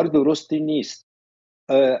 کار درستی نیست.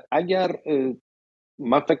 اگر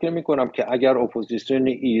من فکر نمی کنم که اگر اپوزیسیون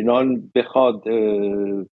ایران بخواد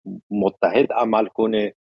متحد عمل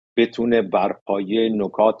کنه بتونه بر پایه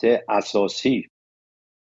نکات اساسی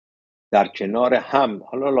در کنار هم،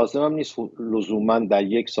 حالا لازم هم نیست لزوما در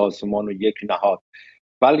یک سازمان و یک نهاد،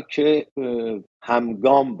 بلکه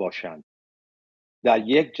همگام باشند، در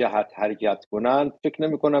یک جهت حرکت کنند. فکر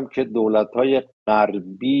نمی کنم که دولت‌های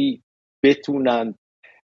غربی بتونند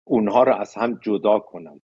اونها رو از هم جدا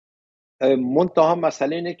کنند. منتها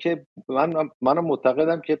مسئله اینه که من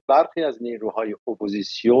معتقدم که برخی از نیروهای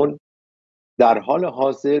اپوزیسیون در حال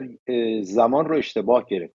حاضر زمان رو اشتباه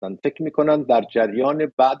گرفتن. فکر میکنن در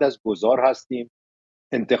جریان بعد از گذار هستیم،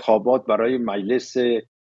 انتخابات برای مجلس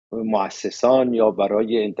مؤسسان یا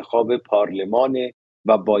برای انتخاب پارلمان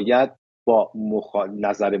و باید با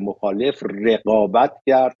نظر مخالف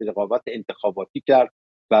رقابت انتخاباتی کرد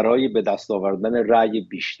برای به دست آوردن رأی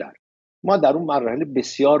بیشتر. ما در اون مرحله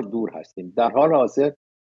بسیار دور هستیم. در حال حاضر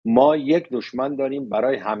ما یک دشمن داریم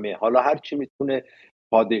برای همه، حالا هر چی میتونه،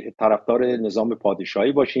 طرفدار نظام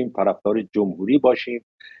پادشاهی باشیم، طرفدار جمهوری باشیم،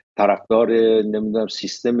 طرفدار نمیدونم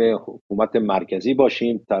سیستم حکومت مرکزی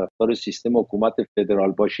باشیم، طرفدار سیستم حکومت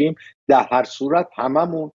فدرال باشیم، در هر صورت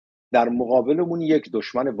هممون در مقابلمون یک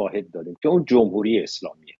دشمن واحد داریم که اون جمهوری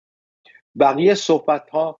اسلامیه. بقیه صحبت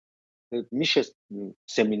ها میشه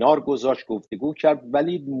سمینار گذاشت، گفتگو کرد،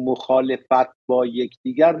 ولی مخالفت با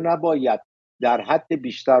یکدیگر نباید در حد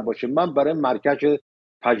بیشتر باشه. من برای مرکز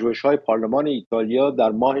پژوهش‌های پارلمان ایتالیا در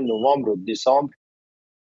ماه نوامبر و دسامبر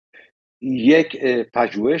یک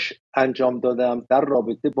پژوهش انجام دادم در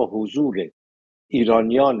رابطه با حضور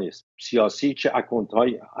ایرانیان سیاسی، چه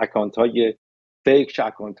اکانت های فیک چه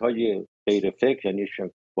اکانت های غیر فیک، یعنی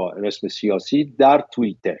با رسم سیاسی، در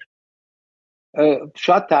توییتر.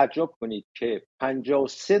 شاید تعجب کنید که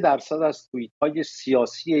 53% از توییت های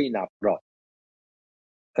سیاسی این افراد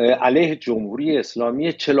علیه جمهوری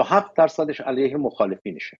اسلامی، 47% علیه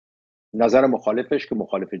مخالفینشه. نظر مخالفش که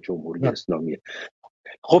مخالف جمهوری اسلامیه.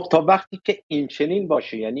 خب تا وقتی که این چنین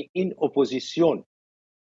باشه، یعنی این اپوزیسیون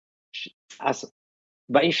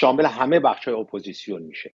و این شامل همه بخش‌های اپوزیسیون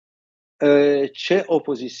میشه، چه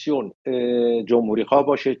اپوزیسیون جمهوری خواه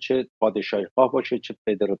باشه، چه پادشاهی خواه باشه، چه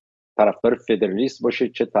طرفدار فدرالیست باشه،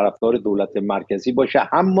 چه طرفدار دولت مرکزی باشه،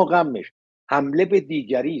 هم غمش حمله به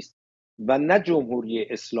دیگری است و نه جمهوری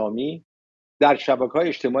اسلامی. در شبکه‌های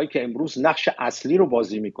اجتماعی که امروز نقش اصلی رو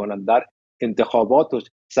بازی میکنن در انتخابات و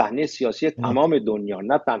صحنه سیاسی تمام دنیا،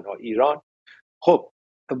 نه تنها ایران، خب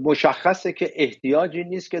مشخصه که احتیاجی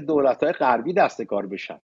نیست که دولت‌های غربی دست کار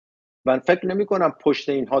بشن. من فکر نمی‌کنم پشت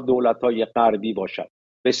اینها دولت‌های غربی باشد.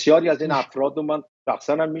 بسیاری از این افراد رو من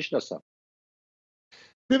شخصا هم میشناسم.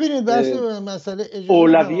 ببینید بحث مسئله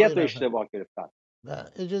اولویت رو اشتباه گرفتن.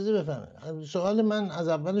 اجازه بفرمایید، سوال من از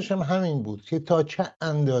اولش هم همین بود که تا چه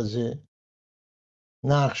اندازه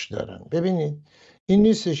نقش دارن. ببینید این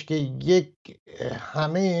نیستش که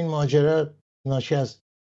همه این ماجرا ناشی از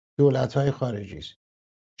دولت‌های خارجی است.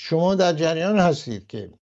 شما در جریان هستید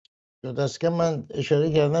که دست که من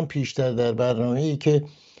اشاره کردم پیشتر در برنامه‌ای که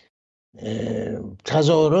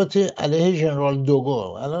تظاهرات علیه ژنرال دوگو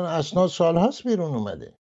الان اسناد سال‌هاست بیرون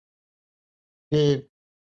اومده که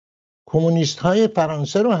کمونیست‌های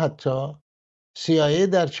فرانسه رو حتی CIA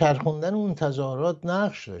در چرخوندن اون تظاهرات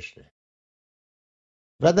نقش داشته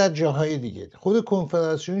و در جاهای دیگه. خود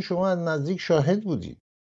کنفدراسیون شما از نزدیک شاهد بودید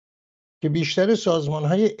که بیشتر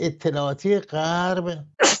سازمان‌های اطلاعاتی غرب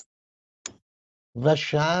و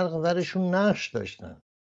شرق درشون نقش داشتن.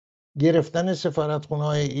 گرفتن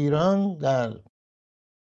سفارتخونه‌های ایران در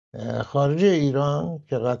خارج ایران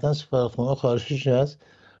که قطعا سفارتخونه خارجیش هست،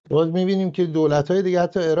 باز می‌بینیم که دولت‌های دیگه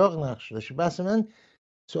حتی عراق نقش داشته. بحث من،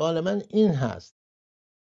 سوال من این هست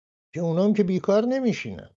که اونام که بیکار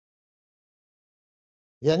نمیشینن،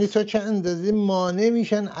 یعنی تا چه اندازه مانع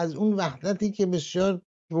میشن از اون وحدتی که بسیار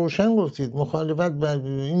روشن گفتید مخالفت بر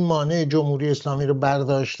این مانع جمهوری اسلامی رو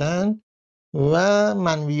برداشتن و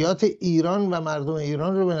منویات ایران و مردم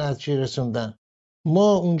ایران رو به نتیجه رسوندن.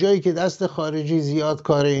 ما اونجایی که دست خارجی زیاد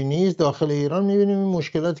کاری نیست، داخل ایران میبینیم این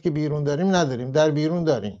مشکلاتی که بیرون داریم نداریم، در بیرون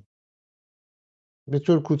داریم. به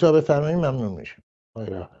طور کوتاه بفرمایید ممنون میشم.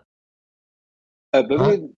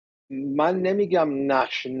 ببینید من نمیگم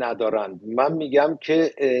نقش ندارند، من میگم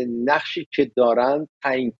که نقشی که دارند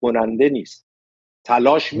تعیین کننده نیست.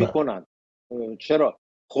 تلاش میکنن. چرا؟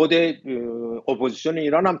 خود اپوزیسیون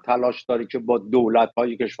ایران هم تلاش داره که با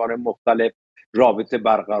دولت‌های کشور مختلف رابطه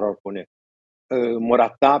برقرار کنه.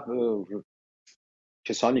 مرتب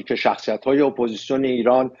کسانی که شخصیت‌های اپوزیسیون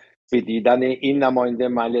ایران به دیدن این نماینده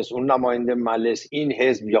مجلس، اون نماینده مجلس، این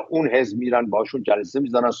حزب یا اون حزب میرن، باشون جلسه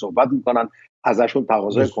میذارن، صحبت میکنن، ازشون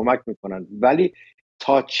تقاضای کمک میکنن. ولی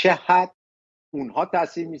تا چه حد اونها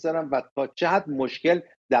تاثیر میذارن و تا چه حد مشکل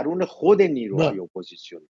درون خود نیروهای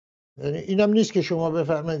اپوزیسیون. اینم نیست که شما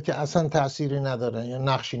بفرمایید که اصلا تأثیری ندارن یا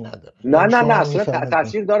نقشی ندارن. نه اصلا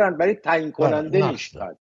تأثیر دارن ولی تعیین کننده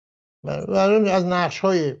نیستن. از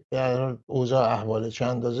نقش‌های اوضاع احوال چه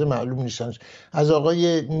اندازه معلوم نیستن. از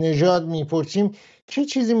آقای نژاد میپرسیم چه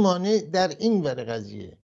چیزی مانع در این ور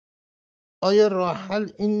قضیه؟ آیا راه حل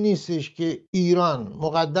این نیستش که ایران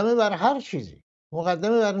مقدمه بر هر چیزی،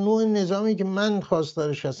 مقدمه بر نوع نظامی که من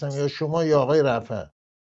خواستارش هستم یا شما یا آقای رافت،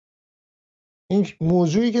 این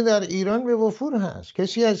موضوعی که در ایران به وفور هست؟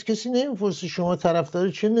 کسی از کسی نمیپرسه شما طرفدار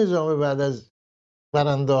چه نظام بعد از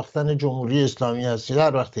برانداختن جمهوری اسلامی هستید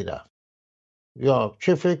هر وقتی رفت، یا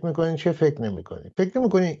چه فکر میکنین چه فکر نمیکنین؟ فکر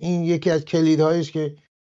نمیکنین این یکی از کلیدهایی است که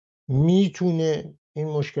میتونه این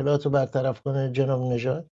مشکلات رو برطرف کنه جناب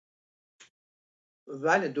نژاد؟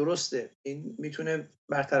 بله درسته، این میتونه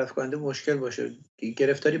برطرف کننده مشکل باشه.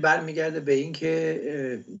 گرفتاری برمیگرده به این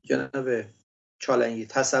که جناب چالنگی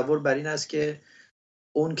تصور بر این است که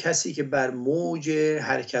اون کسی که بر موج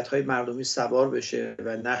حرکت‌های مردمی سوار بشه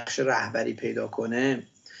و نقش رهبری پیدا کنه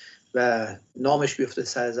و نامش بیفته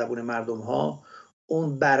سر زبون مردم‌ها،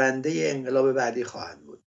 اون برنده انقلاب بعدی خواهد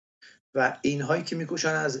بود. و اینهایی که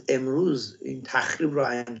میکوشن از امروز این تخریب رو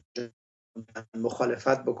انجام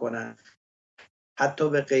مخالفت بکنن، حتی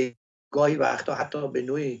به گاهی وقتا حتی به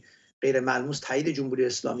نوعی غیر ملموس تایید جمهوری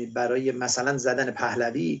اسلامی برای مثلا زدن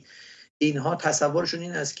پهلوی، اینها تصورشون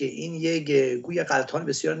این است که این یک گوی غلطان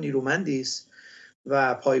بسیار نیرومندی است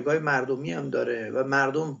و پایگاه مردمی هم داره و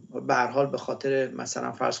مردم به هر حال به خاطر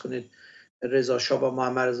مثلا فرض کنید رضا شاه و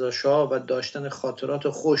محمد رضا شاه و داشتن خاطرات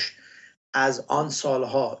خوش از آن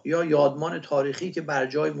سالها یا یادمان تاریخی که بر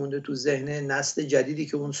جای مونده تو ذهن نسل جدیدی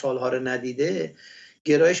که اون سالها رو ندیده،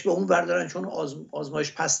 گرایش به اون ور دارن چون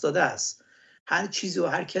آزمایش پس داده است. هر چیزی و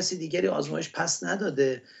هر کسی دیگری آزمایش پس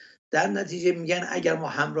نداده. در نتیجه میگن اگر ما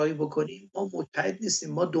همراهی بکنیم ما متحد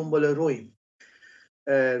نیستیم، ما دنبال رویم.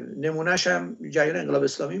 نمونهش هم جریان انقلاب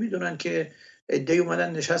اسلامی میدونن که عده‌ای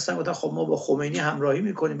اومدن نشستن گفتن خب ما با خمینی همراهی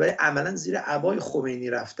میکنیم، ولی عملا زیر عبای خمینی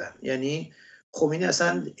رفتن. یعنی خمینی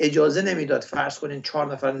اصلا اجازه نمیداد فرض کنین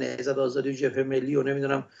 4 نفر نهضت آزادی و جبهه ملی و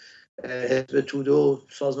نمیدونم حزب توده و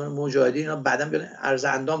سازمان مجاهدین اینا بعداً بیان عرض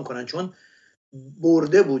اندام کنن، چون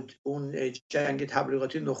برده بود اون جنگ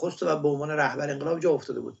تبلیغاتی نخست و به عنوان رهبر انقلاب جا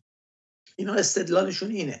افتاده بود. اینا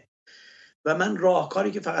استدلالشون اینه. و من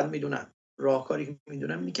راهکاری که فقط میدونم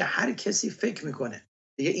اینه که هر کسی فکر میکنه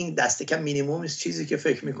دیگه، این دسته کم مینیمم چیزی که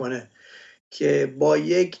فکر میکنه که با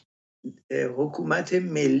یک حکومت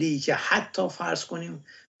ملی که حتی فرض کنیم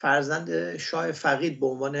فرزند شاه فقید به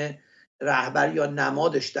عنوان رهبر یا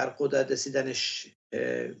نمادش در قدرت رسیدنش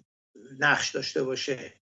نقش داشته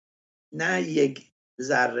باشه، نه یک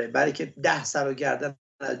ذره، بلکه 10 سر و گردن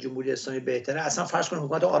از جمهوری اسلامی بهتره. اصلا فرض کنیم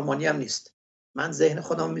حکومت آرمانی هم نیست. من ذهن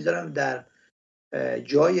خودم میذارم در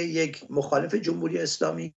جای یک مخالف جمهوری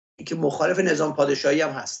اسلامی که مخالف نظام پادشاهی هم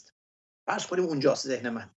هست. فرض کنیم اونجاست ذهن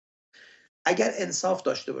من. اگر انصاف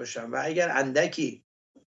داشته باشم و اگر اندکی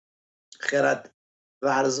خرد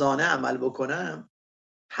ورزانه عمل بکنم،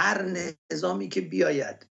 هر نظامی که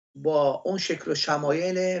بیاید با اون شکل و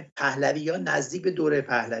شمایل پهلوی یا نزدیک به دوره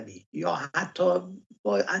پهلوی یا حتی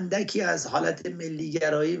با اندکی از حالت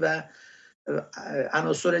ملیگرایی و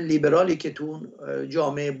عناصر لیبرالی که تو اون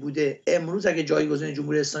جامعه بوده، امروز اگه جایگزین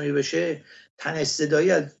جمهوری اسلامی بشه،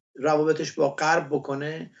 تنش‌زدایی از روابطش با غرب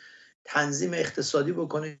بکنه، تنظیم اقتصادی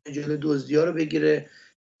بکنه، جلوی دزدی‌ها رو بگیره،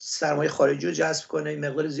 سرمایه خارجی رو جذب کنه،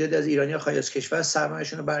 مقدار زیادی از ایرانی‌ها خارج از کشور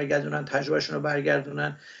سرمایه‌شون رو برگردونن، تجربهشون رو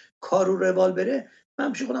برگردونن، کار رو روال بره،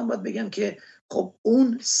 من پیش خودم باید بگم که خب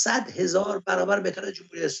اون 100,000 برابر بهتر از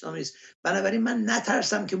جمهوری اسلامی است. بنابراین من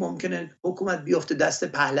نترسم که ممکنه حکومت بیفته دست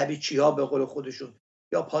پهلوی چیا به قول خودشون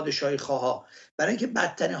یا پادشاهی خواها، برای اینکه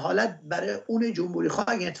بدترین حالت برای اون جمهوری خواه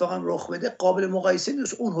اگه اتفاقا رخ بده قابل مقایسه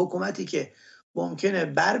نیست اون حکومتی که ممکنه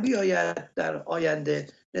بر بیاید در آینده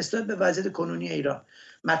نسبت به وضعیت کنونی ایران.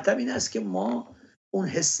 مطلب این است که ما اون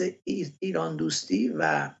حس ایران دوستی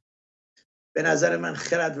و به نظر من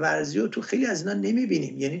خرد ورزی رو تو خیلی از اینا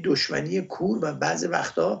نمیبینیم. یعنی دشمنی کور و بعضی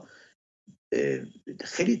وقتا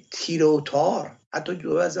خیلی تیره و تار، حتی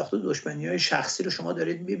بعضی وقتا دشمنی‌های شخصی رو شما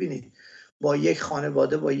دارید میبینید با یک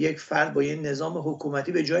خانواده، با یک فرد، با یک نظام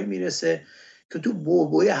حکومتی به جای میرسه که تو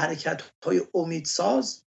بوبوی حرکت‌های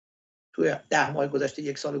امیدساز توی 10 ماه گذشته،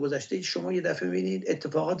 1 سال گذشته، شما یه دفعه میبینید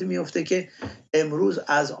اتفاقاتی میفته که امروز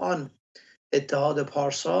از آن اتحاد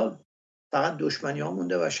پارسال فقط دشمنی ها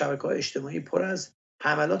مونده و شبکه‌های اجتماعی پر از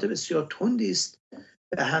حملات بسیار تندی است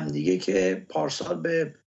به همدیگه که پارسال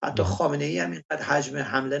به حتی خامنه‌ای هم اینقدر حجم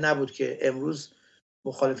حمله نبود که امروز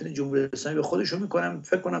مخالفین جمهوری اسلامی به خودشون میکنن.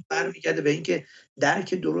 فکر کنم برمیگرده به اینکه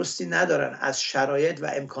درک درستی ندارن از شرایط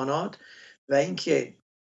و امکانات و اینکه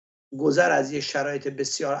گذر از یه شرایط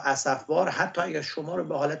بسیار اسفبار حتی اگر شما رو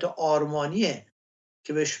به حالت آرمانیه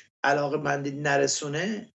که بهش علاقه مندی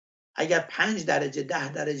نرسونه، اگر 5 درجه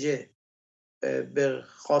 10 درجه به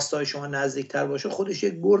خواستهای شما نزدیکتر باشه، خودش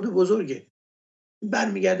یک برد بزرگه.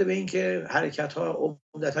 برمیگرده به این که حرکت ها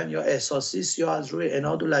عمدتاً یا احساسی است یا از روی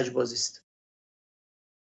عناد و لجبازی است.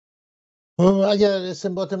 اگر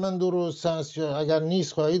استنباط من درست هست یا اگر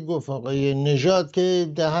نیست خواهید گفت آقای نژاد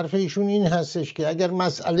که در حرف ایشون این هستش که اگر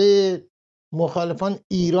مسئله مخالفان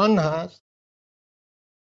ایران هست،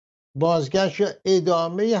 بازگشت یا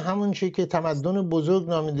ادامه همون چی که تمدن بزرگ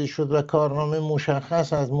نامیده شد و کارنامه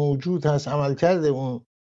مشخص از موجود هست، عملکرد اون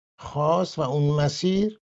خاص و اون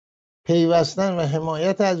مسیر، پیوستن و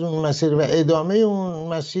حمایت از اون مسیر و ادامه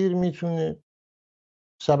اون مسیر میتونه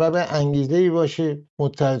سبب انگیزه‌ای باشه،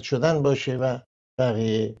 متحد شدن باشه و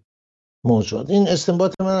بقیه موضوعات. این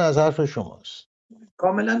استنباط من از حرف شماست.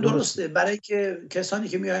 کاملا درسته. برای که کسانی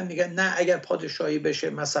که میان میگن نه اگر پادشاهی بشه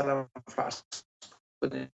مثلا فرض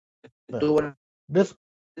کنه دوباره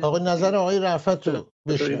آقا نظر آقای رافت رو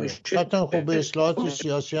بشنویم. حتما خب به اصلاحات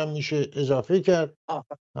سیاسی هم میشه اضافه کرد،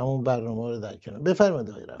 همون برنامه رو در کنار. بفرمایید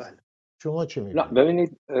آقای رافت. شما چه می‌بینید؟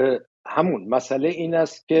 ببینید همون مسئله این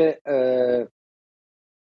است که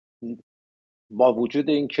با وجود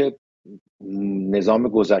اینکه نظام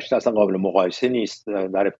گذشته اصلا قابل مقایسه نیست،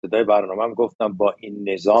 در ابتدای برنامه هم گفتم با این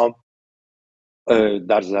نظام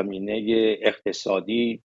در زمینه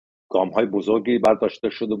اقتصادی گام‌های بزرگی برداشته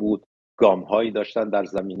شده بود، گام‌هایی داشتن در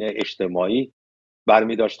زمینه اجتماعی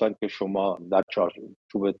برمی داشتن که شما در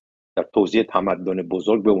چارچوب در توضیح تمدن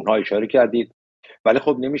بزرگ به اونها اشاره کردید. ولی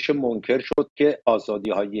خب نمیشه منکر شد که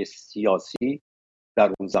آزادی‌های سیاسی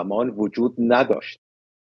در اون زمان وجود نداشت.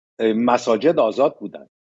 مساجد آزاد بودن،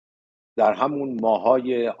 در همون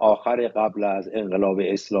ماهای آخر قبل از انقلاب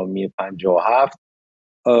اسلامی 57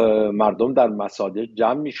 مردم در مساجد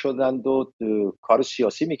جمع می شدند و کار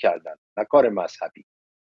سیاسی می کردند، نه کار مذهبی.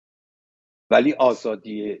 ولی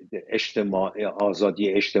آزادی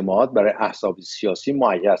اجتماعات برای احزاب سیاسی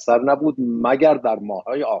میسر نبود مگر در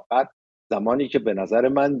ماهای آخر، زمانی که به نظر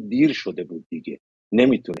من دیر شده بود دیگه،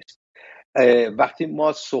 نمیتونست. وقتی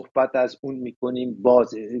ما صحبت از اون میکنیم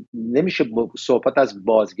نمیشه صحبت از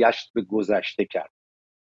بازگشت به گذشته کرد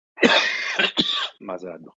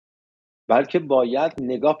معذرت، بلکه باید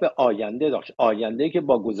نگاه به آینده داشت. آینده که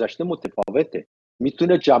با گذشته متفاوته،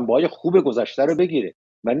 میتونه جنبه‌های خوب گذشته رو بگیره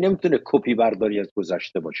و نمیتونه کپی برداری از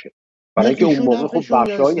گذشته باشه، برای اینکه اون موقع خب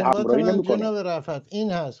بخشایی همراهی نمیکنه. جناب رافت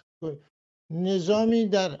این هست نظامی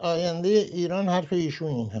در آینده ایران، حرف ایشون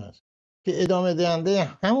این هست که ادامه دهنده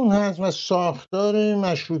همون هست و ساختار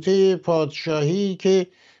مشروطه پادشاهی که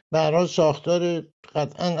برای ساختار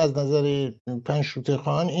قطعا از نظر پنجشوته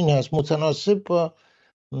خان این هست، متناسب با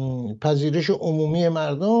پذیرش عمومی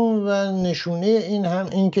مردم و نشونه این هم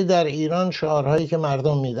این که در ایران شعارهایی که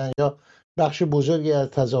مردم میدن یا بخش بزرگی از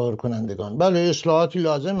تظاهر کنندگان، بله اصلاحاتی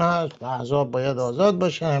لازم هست، احزاب باید آزاد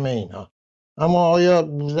باشه، همه اینها، اما آیا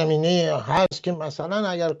زمینه هست که مثلا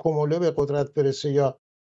اگر کموله به قدرت برسه یا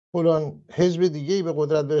فلان حزب دیگه به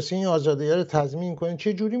قدرت برسه این آزادی‌ها رو تضمین کنه؟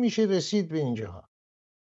 چه جوری میشه رسید به اینجاها؟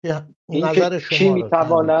 نظر شما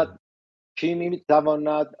رو کی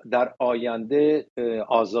میتواند در آینده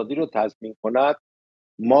آزادی رو تضمین کند؟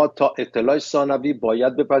 ما تا اطلاع ثانوی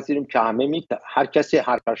باید بپذیریم که هر کسی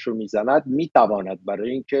حرفش رو میزند میتواند،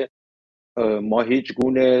 برای اینکه ما هیچ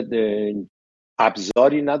گونه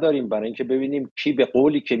ابزاری نداریم برای اینکه ببینیم کی به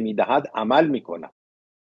قولی که میدهد عمل میکند.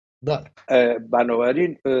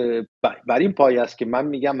 بنابراین بر این پایه است که من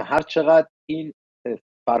میگم هر چقدر این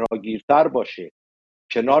فراگیرتر باشه،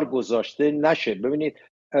 کنار گذاشته نشه. ببینید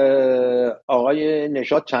آقای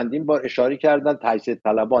نژاد چندین بار اشاره کردن تجزیه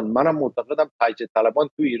طلبان. منم معتقدم تجزیه طلبان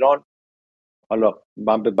تو ایران، حالا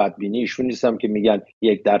من به بدبینی ایشون نیستم که میگن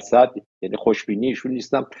 1%، یعنی خوشبینی ایشون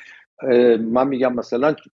نیستم، من میگم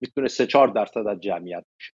مثلا میتونه 3-4% از جمعیت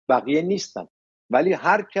باشه، بقیه نیستن. ولی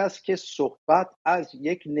هر کس که صحبت از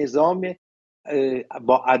یک نظام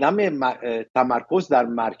با عدم تمرکز در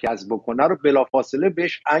مرکز بکنه رو بلافاصله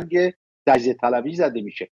بهش انگ تجزیه طلبی زده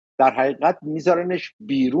میشه. در حقیقت میذارنش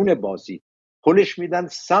بیرون بازی، پلش میدن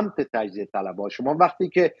سمت تجزیه طلبها. شما وقتی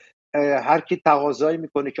که هر کی تقاضایی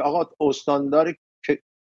میکنه که آقا استاندار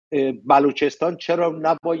بلوچستان چرا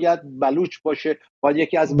نباید بلوچ باشه، باید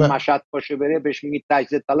یکی از مشهد باشه بره، بهش میگید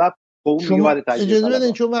تجزیه طلب. شما اجازه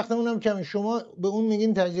بدین چون وقتمونم کمه، شما به اون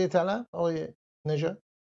میگین تجزیه طلب آقای نژاد؟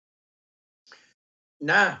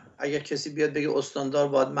 نه، اگر کسی بیاد بگه استاندار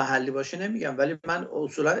باید محلی باشه نمیگم، ولی من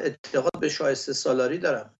اصولا اعتقاد به شایسته سالاری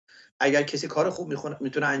دارم. اگر کسی کار خوب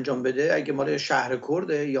میتونه انجام بده، اگه مال شهر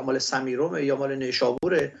کرده یا مال سمیرومه یا مال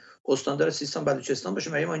نیشابوره، استاندار سیستان بلوچستان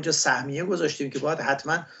باشه. ما اینجا سهمیه گذاشتیم که باید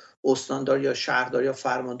حتما استاندار یا شهردار یا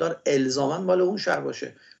فرماندار الزاما مال اون شهر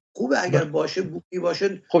باشه. خوبه اگر باشه، بومی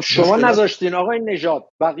باشه. خب شما نذاشتین آقای نژاد.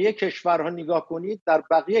 بقیه کشورها نگاه کنید، در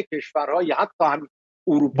بقیه کشورها حتی همین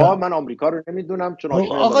اروپا، من آمریکا رو نمیدونم چون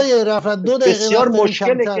آقای رافت 2 دقیقه بسیار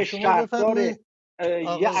مشکله که شهردار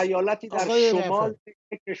یه ایالتی در شمال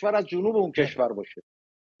کشور از جنوب اون کشور باشه.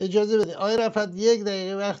 اجازه بده آقای رافت 1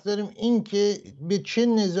 دقیقه وقت داریم. این که به چه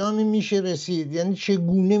نظامی میشه رسید، یعنی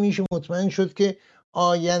چگونه میشه مطمئن شد که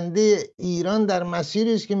آینده ایران در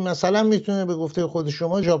مسیری است که مثلا میتونه به گفته خود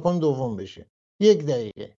شما ژاپن دوم بشه؟ 1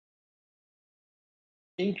 دقیقه.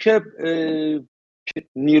 این که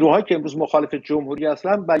نیروهایی که امروز مخالف جمهوری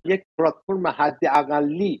هستن با یک پلتفرم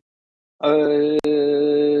حداقلی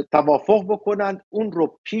توافق بکنن، اون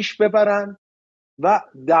رو پیش ببرن و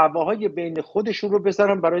دعواهای بین خودشون رو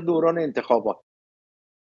بذارن برای دوران انتخابات.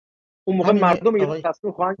 اون موقع مردم ایران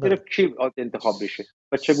تصمیم خواهند گرفت کی انتخاب بشه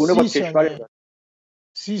و چگونه با کشور.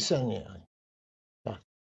 30 ثانیه.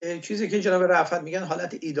 چیزی که جناب رافت میگن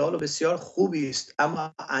حالت ایدئال و بسیار خوبی است،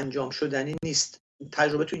 اما انجام شدنی نیست.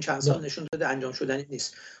 تجربه تو این چند سال نشون داده انجام شدنی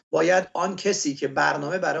نیست. باید آن کسی که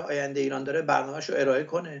برنامه برای آینده ایران داره برنامه‌اش رو ارائه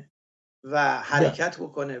کنه و حرکت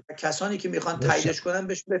بکنه و کسانی که میخوان تاییدش کنن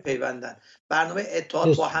بهش بپیوندن. برنامه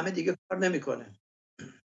اتحاد با همه دیگه کار نمیکنه.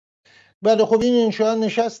 بله خب این انشاء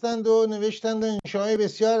نشستند و نوشتند، انشاء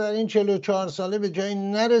بسیار در این 44 ساله به جایی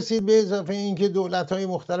نرسید، به اضافه اینکه دولت‌های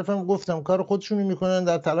مختلف هم گفتم کار خودشونو میکنن،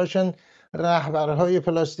 در تلاشن رهبرهای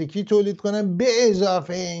پلاستیکی تولید کنن، به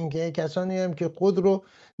اضافه اینکه کسانی هم که خود رو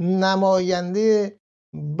نماینده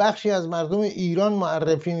بخشی از مردم ایران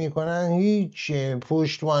معرفی میکنن هیچ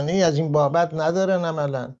پشتوانه‌ای از این بابت ندارن،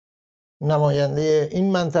 عملاً نماینده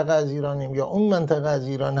این منطقه از ایرانیم یا اون منطقه از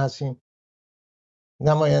ایران هستیم.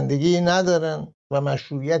 نمایندگی ندارن و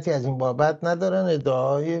مشروعیتی از این بابت ندارن،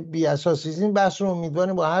 ادعای بی اساسی است. این بحث رو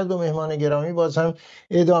امیدواریم با هر دو مهمان گرامی باز هم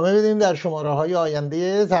ادامه بدیم در شماره‌های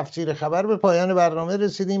آینده تفسیر خبر. به پایان برنامه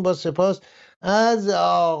رسیدیم. با سپاس از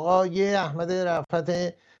آقای احمد رافت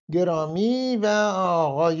گرامی و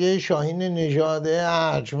آقای شاهین نژاد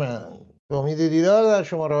ارجمند. به امید دیدار در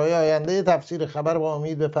شماره‌های آینده تفسیر خبر، با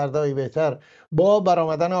امید به فردایی بهتر، با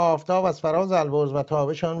برآمدن آفتاب از فراز البرز و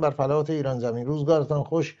تابشان بر فلات ایران زمین. روزگارتان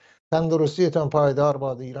خوش، تندرستیتان پایدار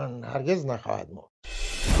باد. ایران هرگز نخواهد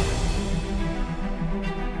مرد.